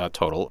 8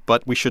 total.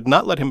 But we should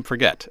not let him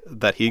forget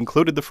that he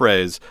included the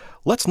phrase,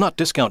 "Let's not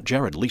discount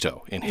Jared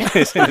Leto" in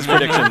his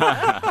prediction,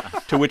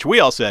 to which we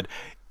all said,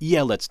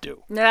 yeah, let's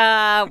do.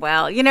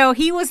 Well,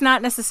 he was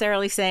not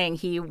necessarily saying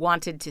he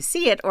wanted to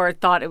see it or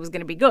thought it was going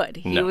to be good.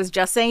 He was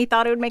just saying he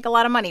thought it would make a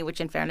lot of money, which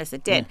in fairness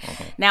it did.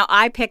 Now,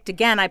 I picked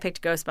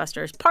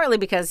Ghostbusters, partly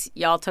because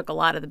y'all took a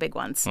lot of the big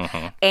ones.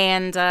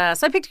 And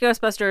so I picked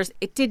Ghostbusters.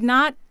 It did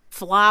not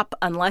flop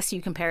unless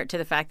you compare it to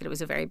the fact that it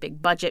was a very big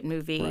budget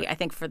movie. Right. I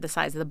think for the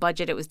size of the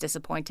budget, it was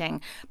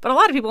disappointing. But a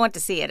lot of people went to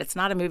see it. It's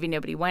not a movie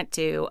nobody went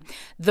to.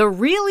 The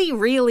really,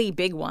 really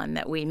big one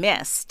that we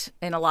missed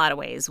in a lot of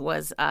ways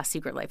was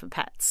Secret Life of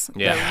Pets.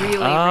 Yeah. The really,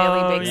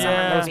 really big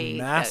summer movie.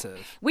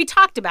 Massive. We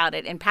talked about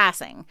it in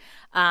passing.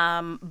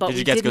 But Did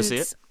you get to go see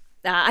it?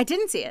 I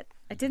didn't see it.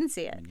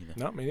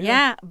 Not me neither.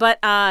 Yeah, but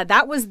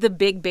that was the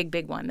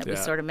big one that we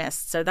sort of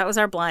missed. So that was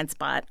our blind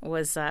spot,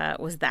 was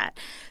that.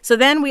 So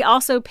then we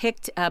also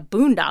picked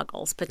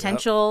boondoggles,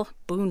 potential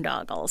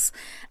boondoggles.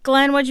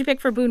 Glenn, what'd you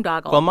pick for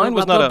boondoggle? Well, mine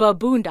was not a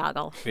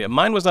boondoggle. Yeah,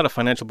 mine was not a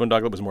financial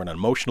boondoggle. It was more an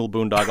emotional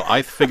boondoggle.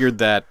 I figured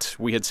that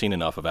we had seen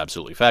enough of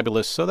Absolutely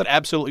Fabulous, so that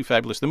Absolutely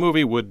Fabulous, the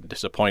movie, would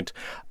disappoint.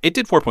 It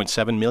did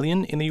 $4.7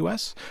 million in the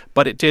U.S.,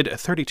 but it did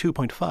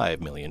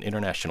 $32.5 million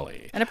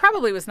internationally. And it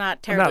probably was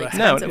not terribly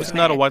expensive. No, it was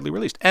not a widely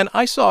released. And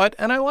I saw it,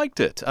 and I liked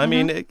it. I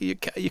mean, you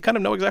kind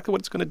of know exactly what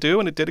it's going to do,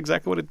 and it did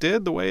exactly what it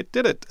did the way it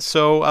did it.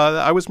 So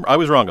I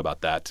was wrong about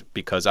that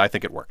because I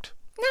think it worked.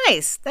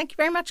 Nice. Thank you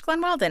very much, Glenn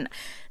Weldon.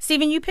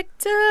 Stephen, you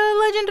picked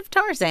Legend of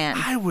Tarzan.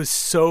 I was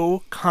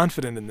so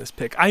confident in this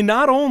pick. I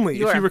not only,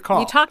 if you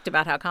recall... You talked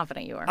about how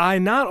confident you were. I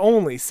not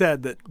only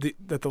said that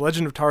the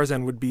Legend of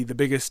Tarzan would be the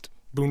biggest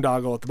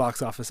boondoggle at the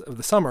box office of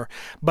the summer,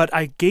 but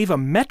I gave a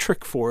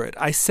metric for it.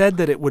 I said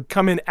that it would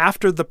come in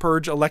after the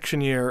Purge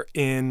election year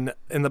in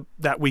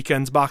that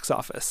weekend's box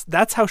office.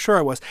 That's how sure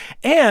I was,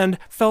 and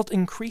felt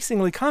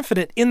increasingly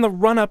confident in the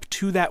run-up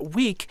to that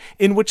week,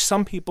 in which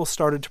some people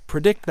started to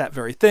predict that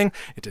very thing.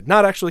 It did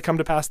not actually come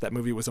to pass. That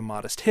movie was a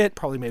modest hit,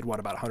 probably made,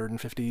 about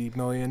 $150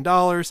 million.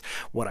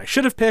 What I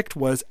should have picked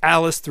was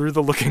Alice Through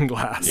the Looking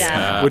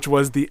Glass, which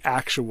was the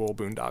actual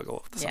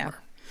boondoggle of the summer.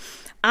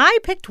 I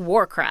picked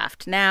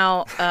Warcraft.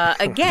 Now,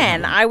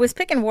 again, I was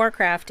picking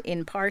Warcraft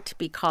in part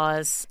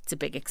because it's a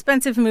big,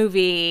 expensive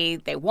movie.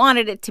 They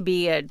wanted it to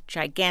be a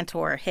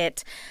gigantor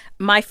hit.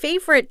 My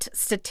favorite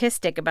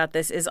statistic about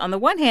this is, on the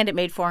one hand, it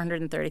made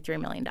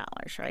 $433 million,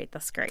 right?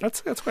 That's great.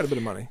 That's quite a bit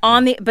of money.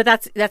 But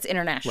that's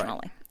internationally.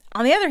 Right.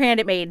 On the other hand,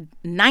 it made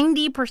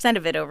 90%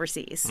 of it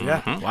overseas.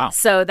 Yeah. Mm-hmm. Wow.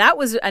 So that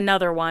was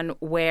another one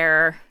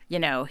where,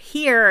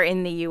 here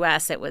in the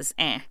U.S. it was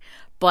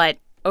but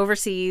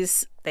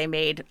overseas, they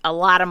made a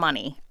lot of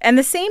money. And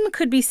the same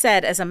could be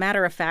said, as a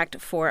matter of fact,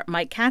 for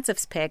Mike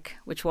Katz's pick,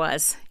 which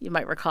was, you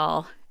might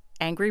recall,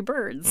 Angry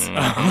Birds.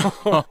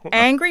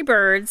 Angry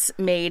Birds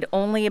made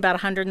only about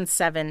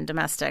 107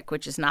 domestic,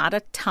 which is not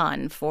a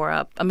ton for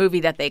a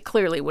movie that they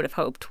clearly would have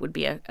hoped would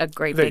be a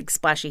great big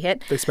splashy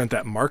hit. They spent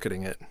that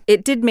marketing it.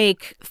 It did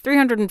make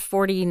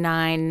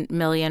 $349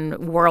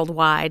 million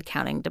worldwide,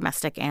 counting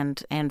domestic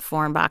and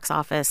foreign box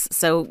office.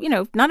 So,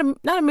 not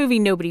a movie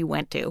nobody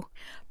went to.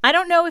 I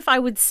don't know if I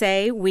would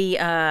say we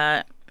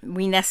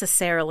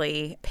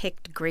necessarily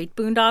picked great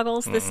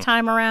boondoggles this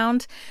time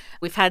around.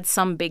 We've had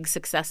some big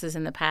successes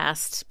in the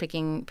past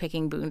picking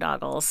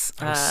boondoggles.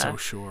 I was so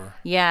sure.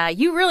 Yeah,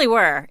 you really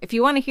were. If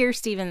you want to hear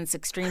Stephen's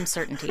extreme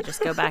certainty,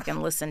 just go back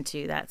and listen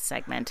to that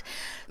segment.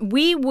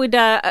 We would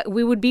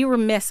be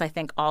remiss, I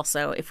think,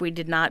 also if we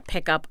did not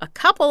pick up a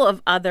couple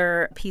of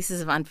other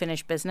pieces of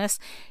unfinished business.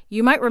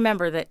 You might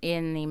remember that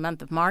in the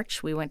month of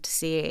March, we went to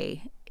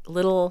see a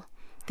little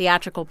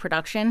theatrical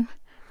production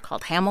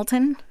called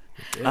Hamilton.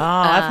 Oh,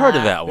 I've heard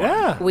of that one.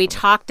 Yeah. We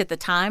talked at the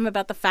time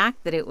about the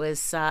fact that it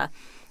was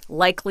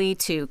likely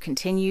to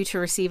continue to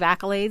receive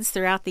accolades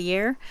throughout the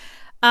year.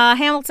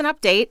 Hamilton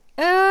update,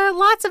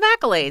 lots of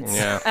accolades.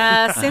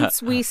 Yeah.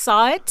 Since we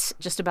saw it,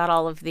 just about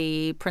all of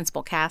the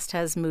principal cast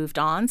has moved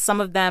on. Some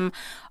of them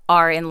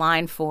are in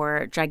line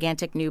for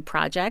gigantic new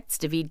projects.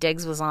 Daveed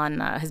Diggs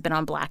has been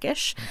on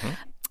Blackish.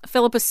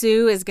 Philippa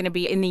Sue is going to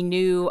be in the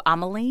new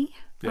Amelie.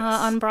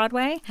 On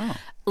Broadway.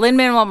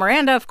 Lin-Manuel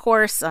Miranda, of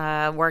course,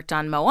 worked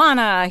on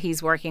Moana.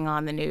 He's working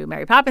on the new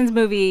Mary Poppins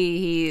movie.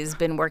 He's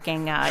been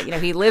working,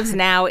 he lives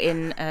now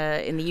in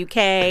the UK,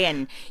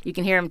 and you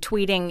can hear him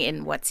tweeting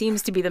in what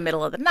seems to be the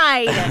middle of the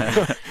night.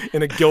 And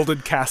in a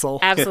gilded castle.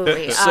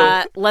 Absolutely.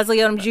 Leslie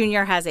Odom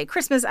Jr. has a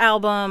Christmas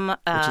album.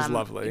 Which is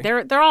lovely.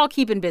 They're all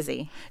keeping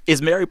busy. Is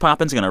Mary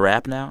Poppins going to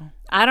rap now?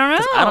 I don't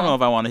know. I don't know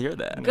if I want to hear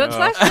that. Good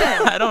question.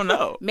 I don't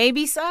know.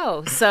 Maybe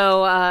so.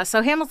 So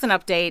Hamilton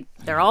update,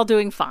 they're all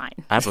doing fine.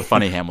 I have a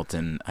funny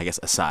Hamilton Hamilton, I guess,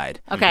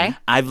 aside. Okay.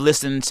 I've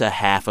listened to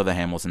half of the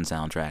Hamilton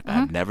soundtrack.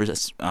 I've never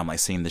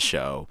seen the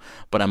show,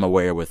 but I'm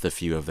aware with a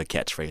few of the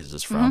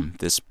catchphrases from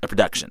this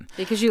production.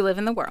 Because you live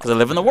in the world. Because I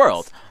live in the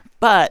world.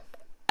 But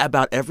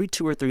about every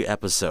 2 or 3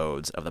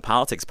 episodes of the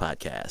Politics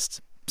podcast,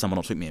 someone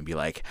will tweet me and be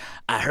like,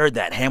 I heard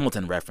that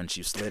Hamilton reference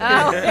you slid in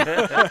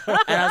there.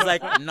 And I was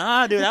like,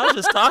 nah, dude, I was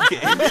just talking.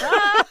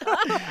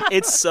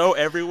 It's so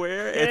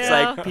everywhere. It's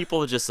like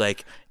people are just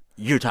like,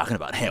 you're talking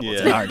about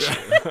Hamilton, aren't you?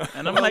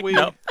 And I'm like,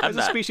 no, I'm as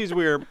not. a species,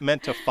 we're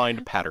meant to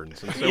find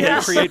patterns. And so we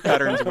create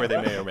patterns where they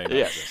may or may not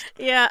exist.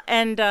 Yeah,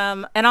 and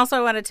also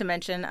I wanted to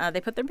mention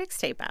they put their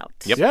mixtape out.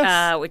 Yep.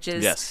 Yes. Which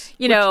is, Yes.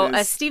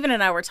 as Stephen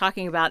and I were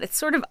talking about, it's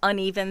sort of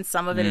uneven.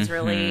 Some of it is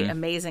really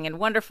amazing and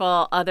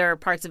wonderful. Other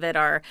parts of it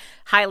are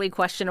highly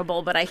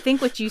questionable. But I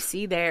think what you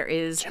see there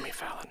is Jimmy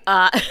Fallon.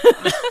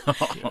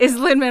 is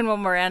Lin-Manuel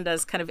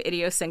Miranda's kind of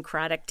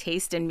idiosyncratic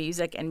taste in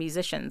music and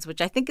musicians,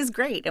 which I think is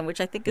great, and which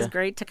I think is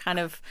great to kind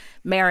of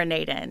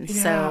marinate in.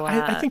 Yeah, So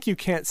I think you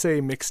can't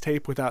say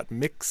mixtape without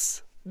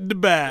mix the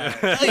bag.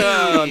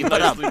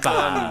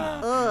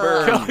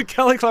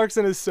 Kelly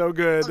Clarkson is so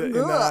good in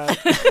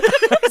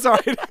that.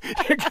 Sorry,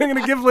 I'm going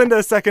to give Linda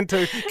a second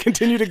to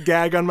continue to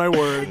gag on my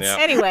words. Yeah.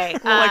 Anyway,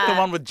 Like the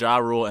one with Ja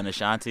Rule and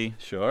Ashanti.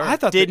 Sure. I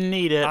thought Didn't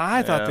need it.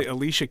 I thought the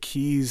Alicia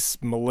Keys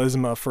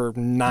melisma for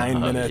 9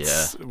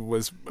 minutes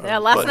was.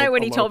 last night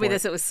when he told me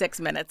this, it was 6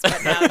 minutes,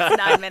 but now it's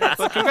 9 minutes.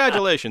 But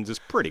congratulations is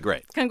pretty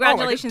great.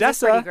 Congratulations, Oh is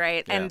pretty Dessa.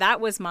 great. And that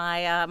was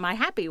my my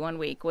happy one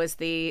week was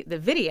the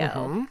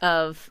video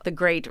of the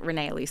great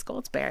Renee Elise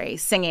Goldsberry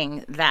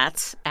singing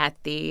that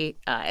at the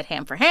at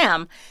Ham for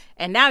Ham.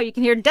 And now you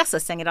can hear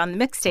Dessa sing it on the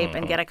mixtape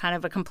and get a kind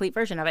of a complete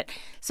version of it.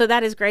 So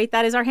that is great.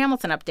 That is our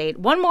Hamilton update.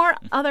 One more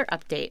other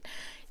update.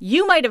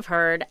 You might have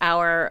heard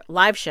our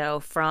live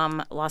show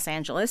from Los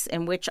Angeles,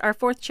 in which our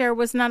fourth chair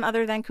was none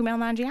other than Kumail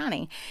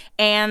Nanjiani.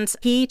 And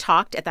he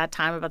talked at that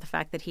time about the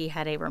fact that he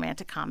had a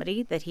romantic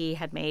comedy that he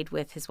had made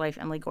with his wife,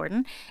 Emily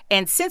Gordon.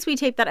 And since we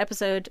taped that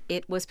episode,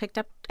 it was picked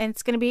up and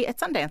it's going to be at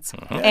Sundance.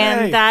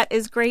 And that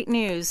is great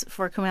news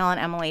for Kumail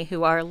and Emily,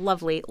 who are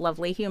lovely,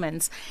 lovely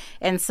humans.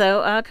 And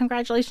so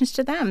congratulations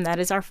to them. That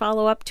is our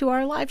follow-up to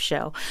our live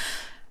show.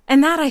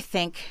 And that, I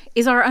think,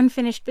 is our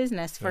unfinished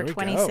business for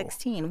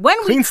 2016. When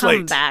we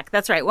come back,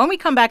 that's right. When we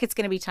come back, it's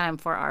going to be time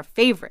for our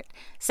favorite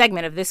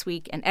segment of this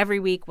week and every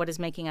week, what is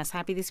making us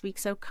happy this week.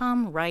 So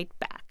come right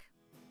back.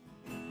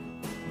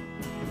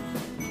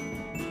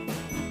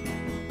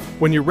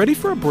 When you're ready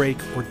for a break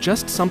or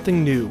just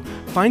something new,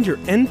 find your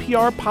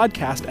NPR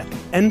podcast at the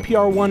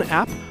NPR One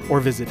app or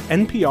visit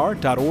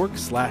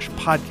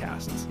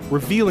npr.org/podcasts.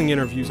 Revealing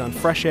interviews on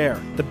Fresh Air,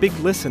 The Big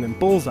Listen and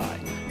Bullseye,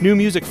 new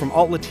music from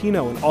Alt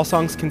Latino and All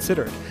Songs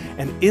Considered,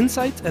 and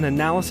insights and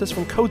analysis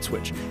from Code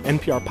Switch,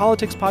 NPR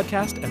Politics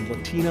Podcast, and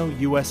Latino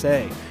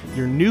USA.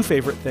 Your new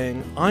favorite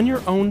thing on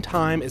your own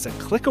time is a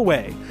click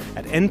away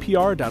at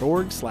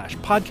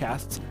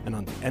npr.org/podcasts and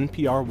on the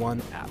NPR One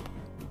app.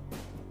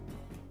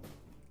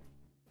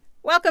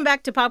 Welcome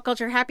back to Pop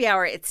Culture Happy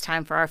Hour. It's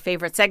time for our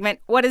favorite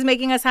segment. What is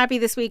making us happy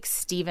this week?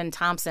 Stephen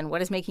Thompson,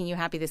 what is making you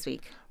happy this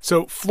week?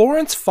 So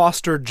Florence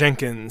Foster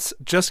Jenkins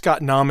just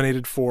got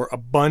nominated for a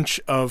bunch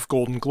of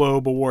Golden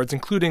Globe awards,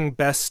 including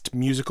Best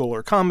Musical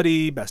or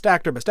Comedy, Best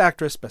Actor, Best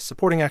Actress, Best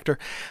Supporting Actor.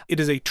 It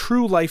is a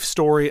true life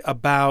story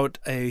about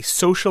a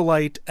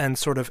socialite and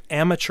sort of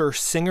amateur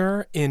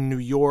singer in New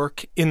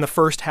York in the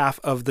first half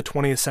of the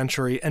 20th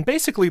century. And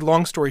basically,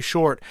 long story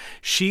short,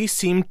 she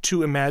seemed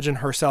to imagine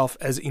herself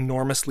as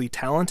enormously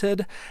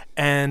talented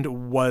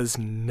and was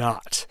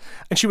not.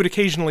 And she would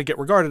occasionally get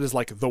regarded as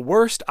like the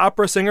worst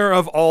opera singer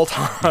of all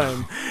time.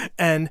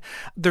 And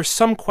there's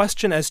some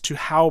question as to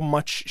how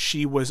much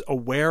she was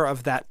aware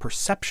of that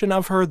perception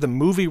of her. The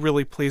movie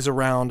really plays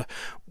around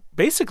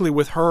basically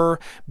with her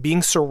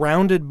being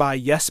surrounded by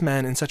yes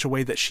men in such a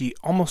way that she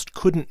almost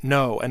couldn't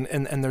know.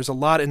 And there's a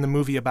lot in the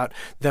movie about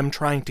them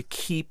trying to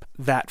keep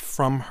that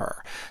from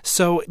her.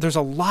 So there's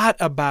a lot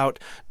about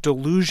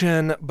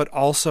delusion, but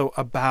also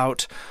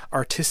about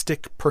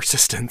artistic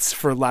persistence,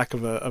 for lack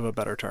of a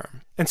better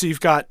term. And so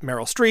you've got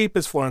Meryl Streep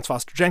as Florence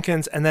Foster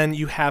Jenkins, and then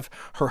you have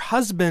her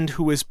husband,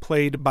 who is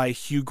played by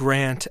Hugh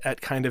Grant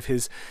at kind of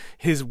his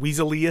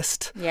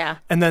weaseliest. Yeah.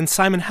 And then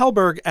Simon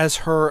Helberg as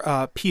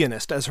her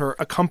pianist, as her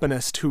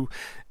accompanist, who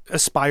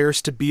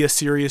aspires to be a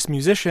serious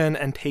musician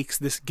and takes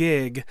this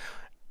gig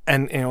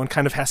and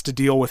kind of has to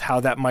deal with how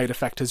that might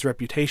affect his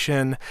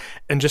reputation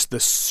and just the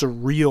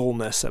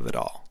surrealness of it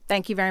all.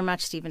 Thank you very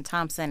much, Stephen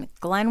Thompson.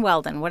 Glenn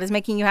Weldon, what is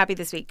making you happy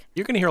this week?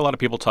 You're going to hear a lot of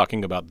people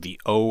talking about The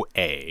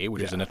OA,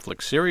 which is a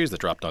Netflix series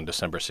that dropped on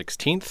December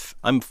 16th.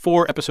 I'm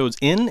 4 episodes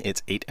in.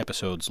 It's 8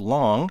 episodes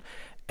long.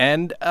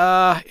 And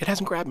it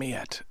hasn't grabbed me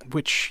yet,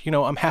 which,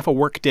 I'm half a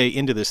work day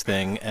into this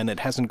thing, and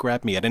it hasn't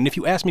grabbed me yet. And if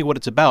you ask me what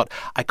it's about,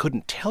 I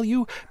couldn't tell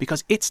you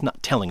because it's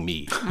not telling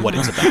me what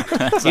it's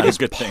about. It is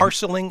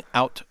parceling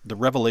out the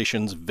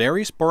revelations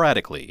very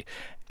sporadically,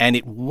 and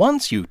it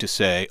wants you to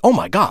say, oh,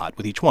 my God,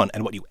 with each one.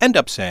 And what you end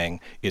up saying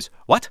is,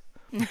 what?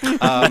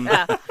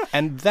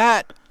 And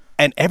that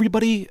And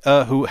everybody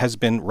who has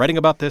been writing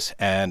about this,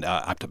 and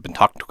I've been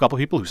talking to a couple of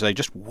people who say,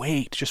 just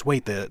wait.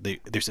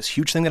 There's this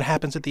huge thing that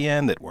happens at the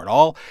end that we're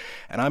all,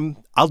 and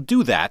I'll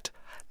do that,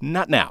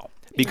 not now.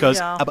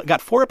 Because I got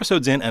 4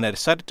 episodes in, and I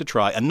decided to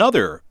try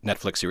another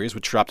Netflix series,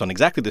 which dropped on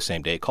exactly the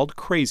same day, called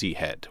Crazy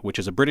Head, which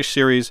is a British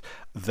series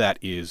that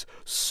is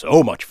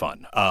so much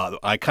fun.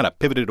 I kind of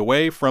pivoted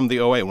away from the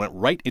OA and went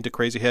right into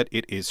Crazy Head.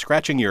 It is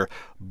scratching your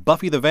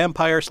Buffy the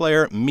Vampire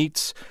Slayer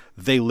meets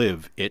They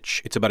Live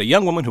itch. It's about a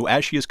young woman who,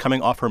 as she is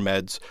coming off her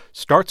meds,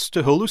 starts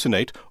to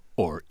hallucinate,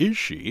 or is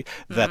she,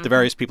 that the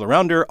various people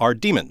around her are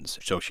demons.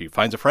 So she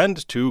finds a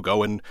friend to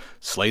go and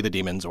slay the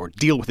demons or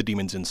deal with the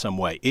demons in some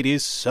way. It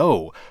is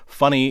so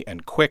funny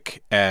and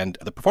quick, and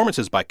the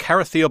performances by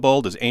Cara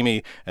Theobald as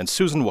Amy and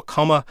Susan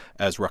Wokoma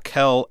as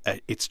Raquel,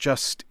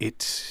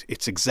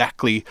 it's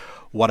exactly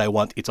what I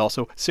want. It's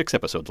also 6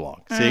 episodes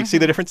long. See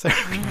the difference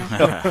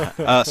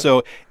there?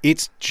 So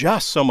it's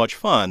just so much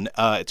fun.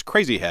 It's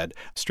Crazy Head,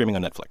 streaming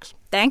on Netflix.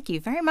 Thank you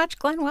very much,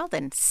 Glenn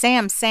Weldon.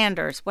 Sam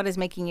Sanders, what is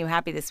making you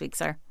happy this week,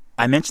 sir?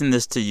 I mentioned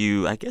this to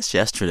you, I guess,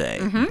 yesterday,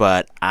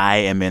 but I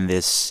am in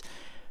this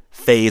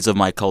phase of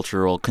my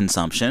cultural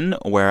consumption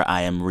where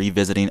I am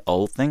revisiting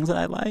old things that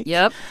I like.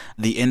 Yep.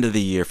 The end of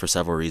the year, for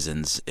several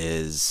reasons,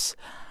 is,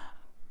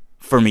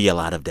 for me, a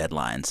lot of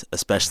deadlines,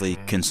 especially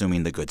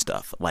consuming the good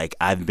stuff. Like,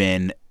 I've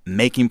been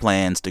making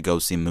plans to go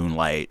see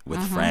Moonlight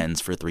with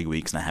friends for 3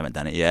 weeks, and I haven't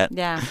done it yet.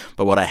 Yeah.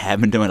 But what I have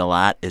been doing a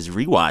lot is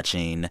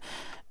rewatching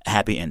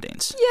Happy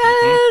Endings.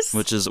 Yes!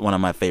 Which is one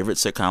of my favorite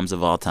sitcoms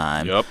of all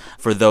time. Yep.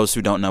 For those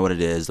who don't know what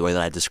it is, the way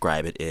that I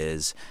describe it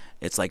is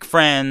it's like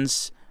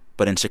Friends,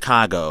 but in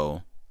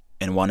Chicago,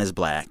 and one is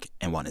black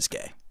and one is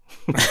gay.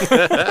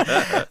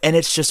 And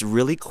it's just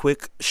really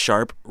quick,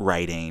 sharp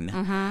writing.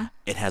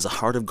 It has a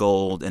heart of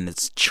gold, and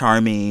it's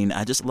charming.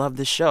 I just love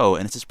this show,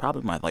 and this is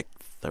probably my,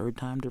 3rd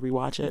time to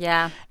rewatch it.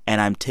 Yeah. And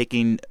I'm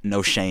taking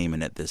no shame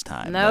in it this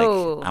time.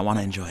 No. I want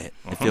to enjoy it.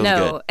 It feels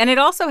good. And it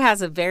also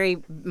has a very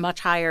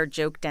much higher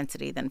joke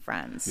density than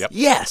Friends. Yep.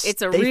 Yes.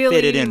 It's they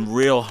fit it in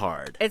real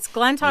hard.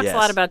 Glenn talks Yes. a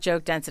lot about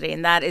joke density,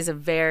 and that is a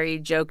very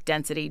joke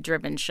density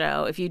driven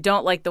show. If you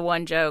don't like the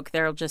one joke,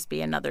 there'll just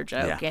be another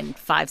joke in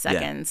 5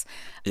 seconds.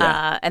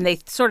 Yeah. And they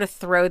sort of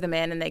throw them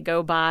in and they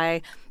go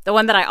by. The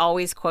one that I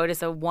always quote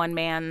is a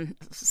one-man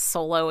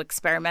solo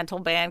experimental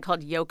band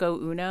called Yoko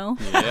Uno.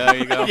 Yeah, there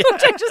you go. Which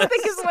I just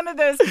think is one of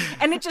those,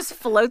 and it just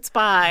floats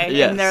by,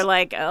 and they're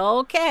like,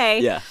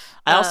 okay. Yeah.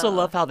 I also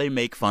love how they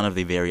make fun of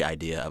the very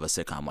idea of a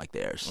sitcom like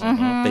theirs.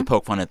 They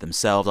poke fun at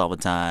themselves all the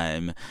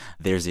time.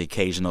 There's the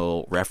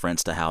occasional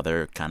reference to how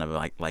they're kind of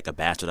like a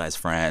bastardized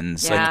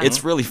Friends. Yeah.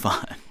 It's really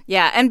fun.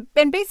 Yeah, and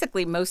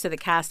basically most of the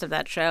cast of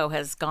that show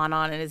has gone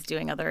on and is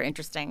doing other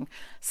interesting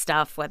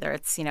stuff, whether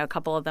it's, a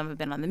couple of them have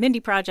been on the Mindy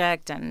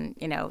Project and,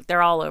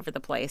 they're all over the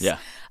place. Yeah.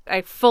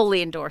 I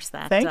fully endorse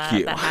that. Thank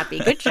you. That happy.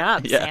 Good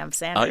job, Yeah. Sam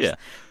Sanders. Oh, yeah.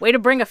 Way to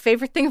bring a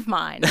favorite thing of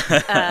mine.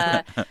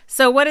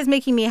 So what is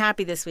making me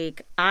happy this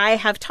week? I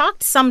have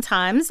talked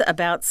sometimes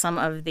about some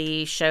of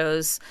the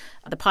shows,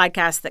 the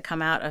podcasts that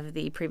come out of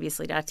the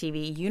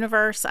Previously.tv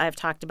universe. I've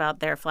talked about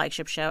their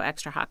flagship show,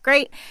 Extra Hot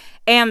Great,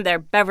 and their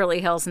Beverly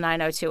Hills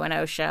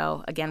 90210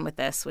 show, again with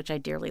this, which I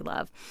dearly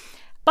love.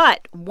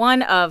 But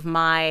one of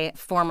my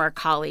former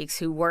colleagues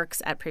who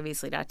works at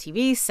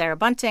Previously.tv, Sarah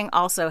Bunting,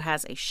 also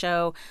has a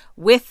show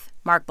with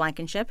Mark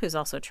Blankenship, who's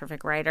also a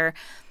terrific writer,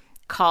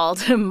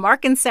 called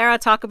Mark and Sarah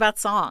Talk About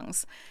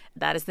Songs.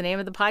 That is the name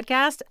of the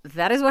podcast.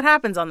 That is what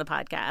happens on the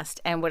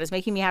podcast. And what is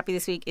making me happy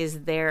this week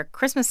is their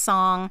Christmas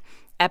song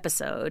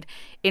episode,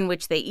 in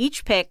which they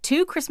each pick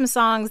 2 Christmas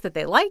songs that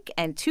they like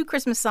and 2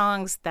 Christmas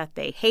songs that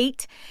they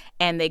hate.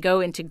 And they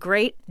go into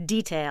great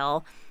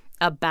detail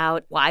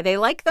about why they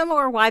like them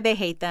or why they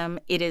hate them.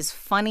 It is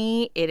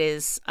funny, it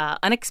is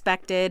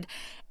unexpected,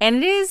 and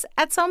it is,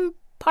 at some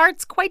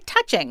parts, quite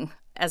touching,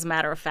 as a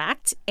matter of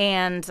fact,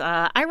 and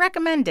I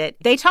recommend it.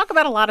 They talk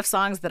about a lot of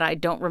songs that I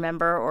don't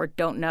remember or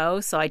don't know,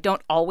 so I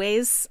don't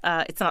always,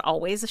 it's not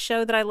always a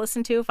show that I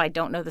listen to if I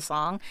don't know the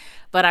song,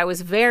 but I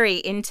was very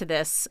into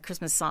this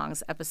Christmas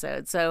songs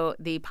episode. So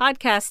the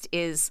podcast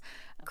is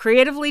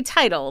creatively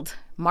titled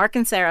Mark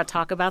and Sarah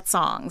Talk About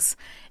Songs.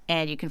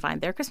 And you can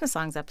find their Christmas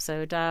songs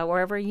episode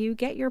wherever you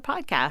get your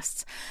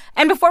podcasts.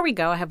 And before we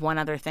go, I have one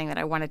other thing that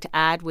I wanted to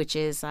add, which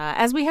is,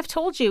 as we have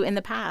told you in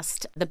the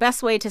past, the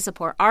best way to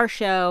support our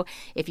show,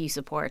 if you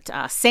support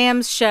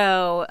Sam's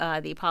show,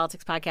 the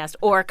Politics Podcast,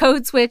 or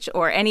Code Switch,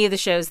 or any of the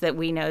shows that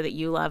we know that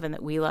you love and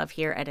that we love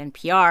here at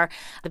NPR,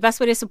 the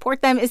best way to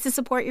support them is to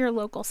support your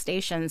local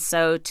stations.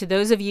 So to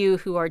those of you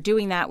who are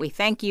doing that, we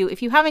thank you.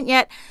 If you haven't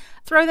yet,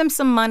 throw them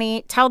some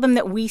money. Tell them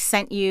that we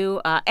sent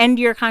you. End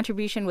your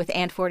contribution with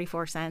and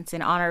 44 cents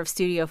in honor of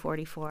Studio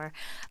 44.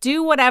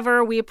 Do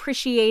whatever. We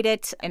appreciate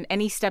it. And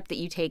any step that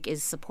you take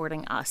is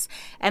supporting us.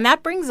 And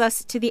that brings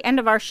us to the end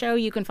of our show.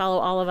 You can follow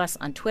all of us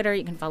on Twitter.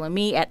 You can follow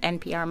me at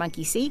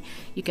NPRMonkeyC.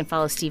 You can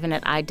follow Stephen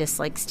at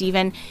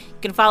IDislikeStephen. You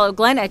can follow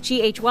Glenn at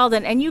GH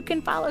Weldon. And you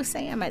can follow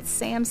Sam at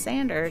Sam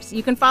Sanders.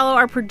 You can follow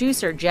our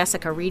producer,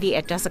 Jessica Reedy,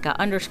 at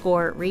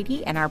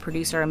Jessica_Reedy. And our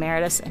producer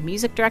emeritus and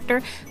music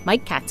director,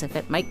 Mike Katzeff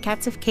at Mike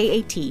Katzeff,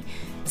 KAT.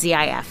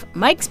 ZIF.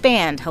 Mike's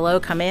band, Hello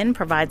Come In,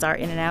 provides our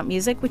in and out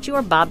music, which you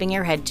are bobbing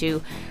your head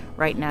to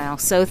right now.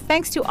 So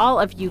thanks to all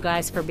of you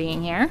guys for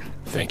being here.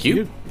 Thank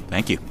you.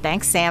 Thank you.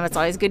 Thanks, Sam. It's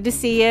always good to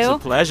see you. It's a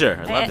pleasure.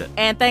 I loved it.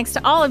 And thanks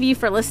to all of you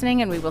for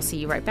listening, and we will see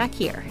you right back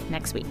here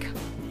next week.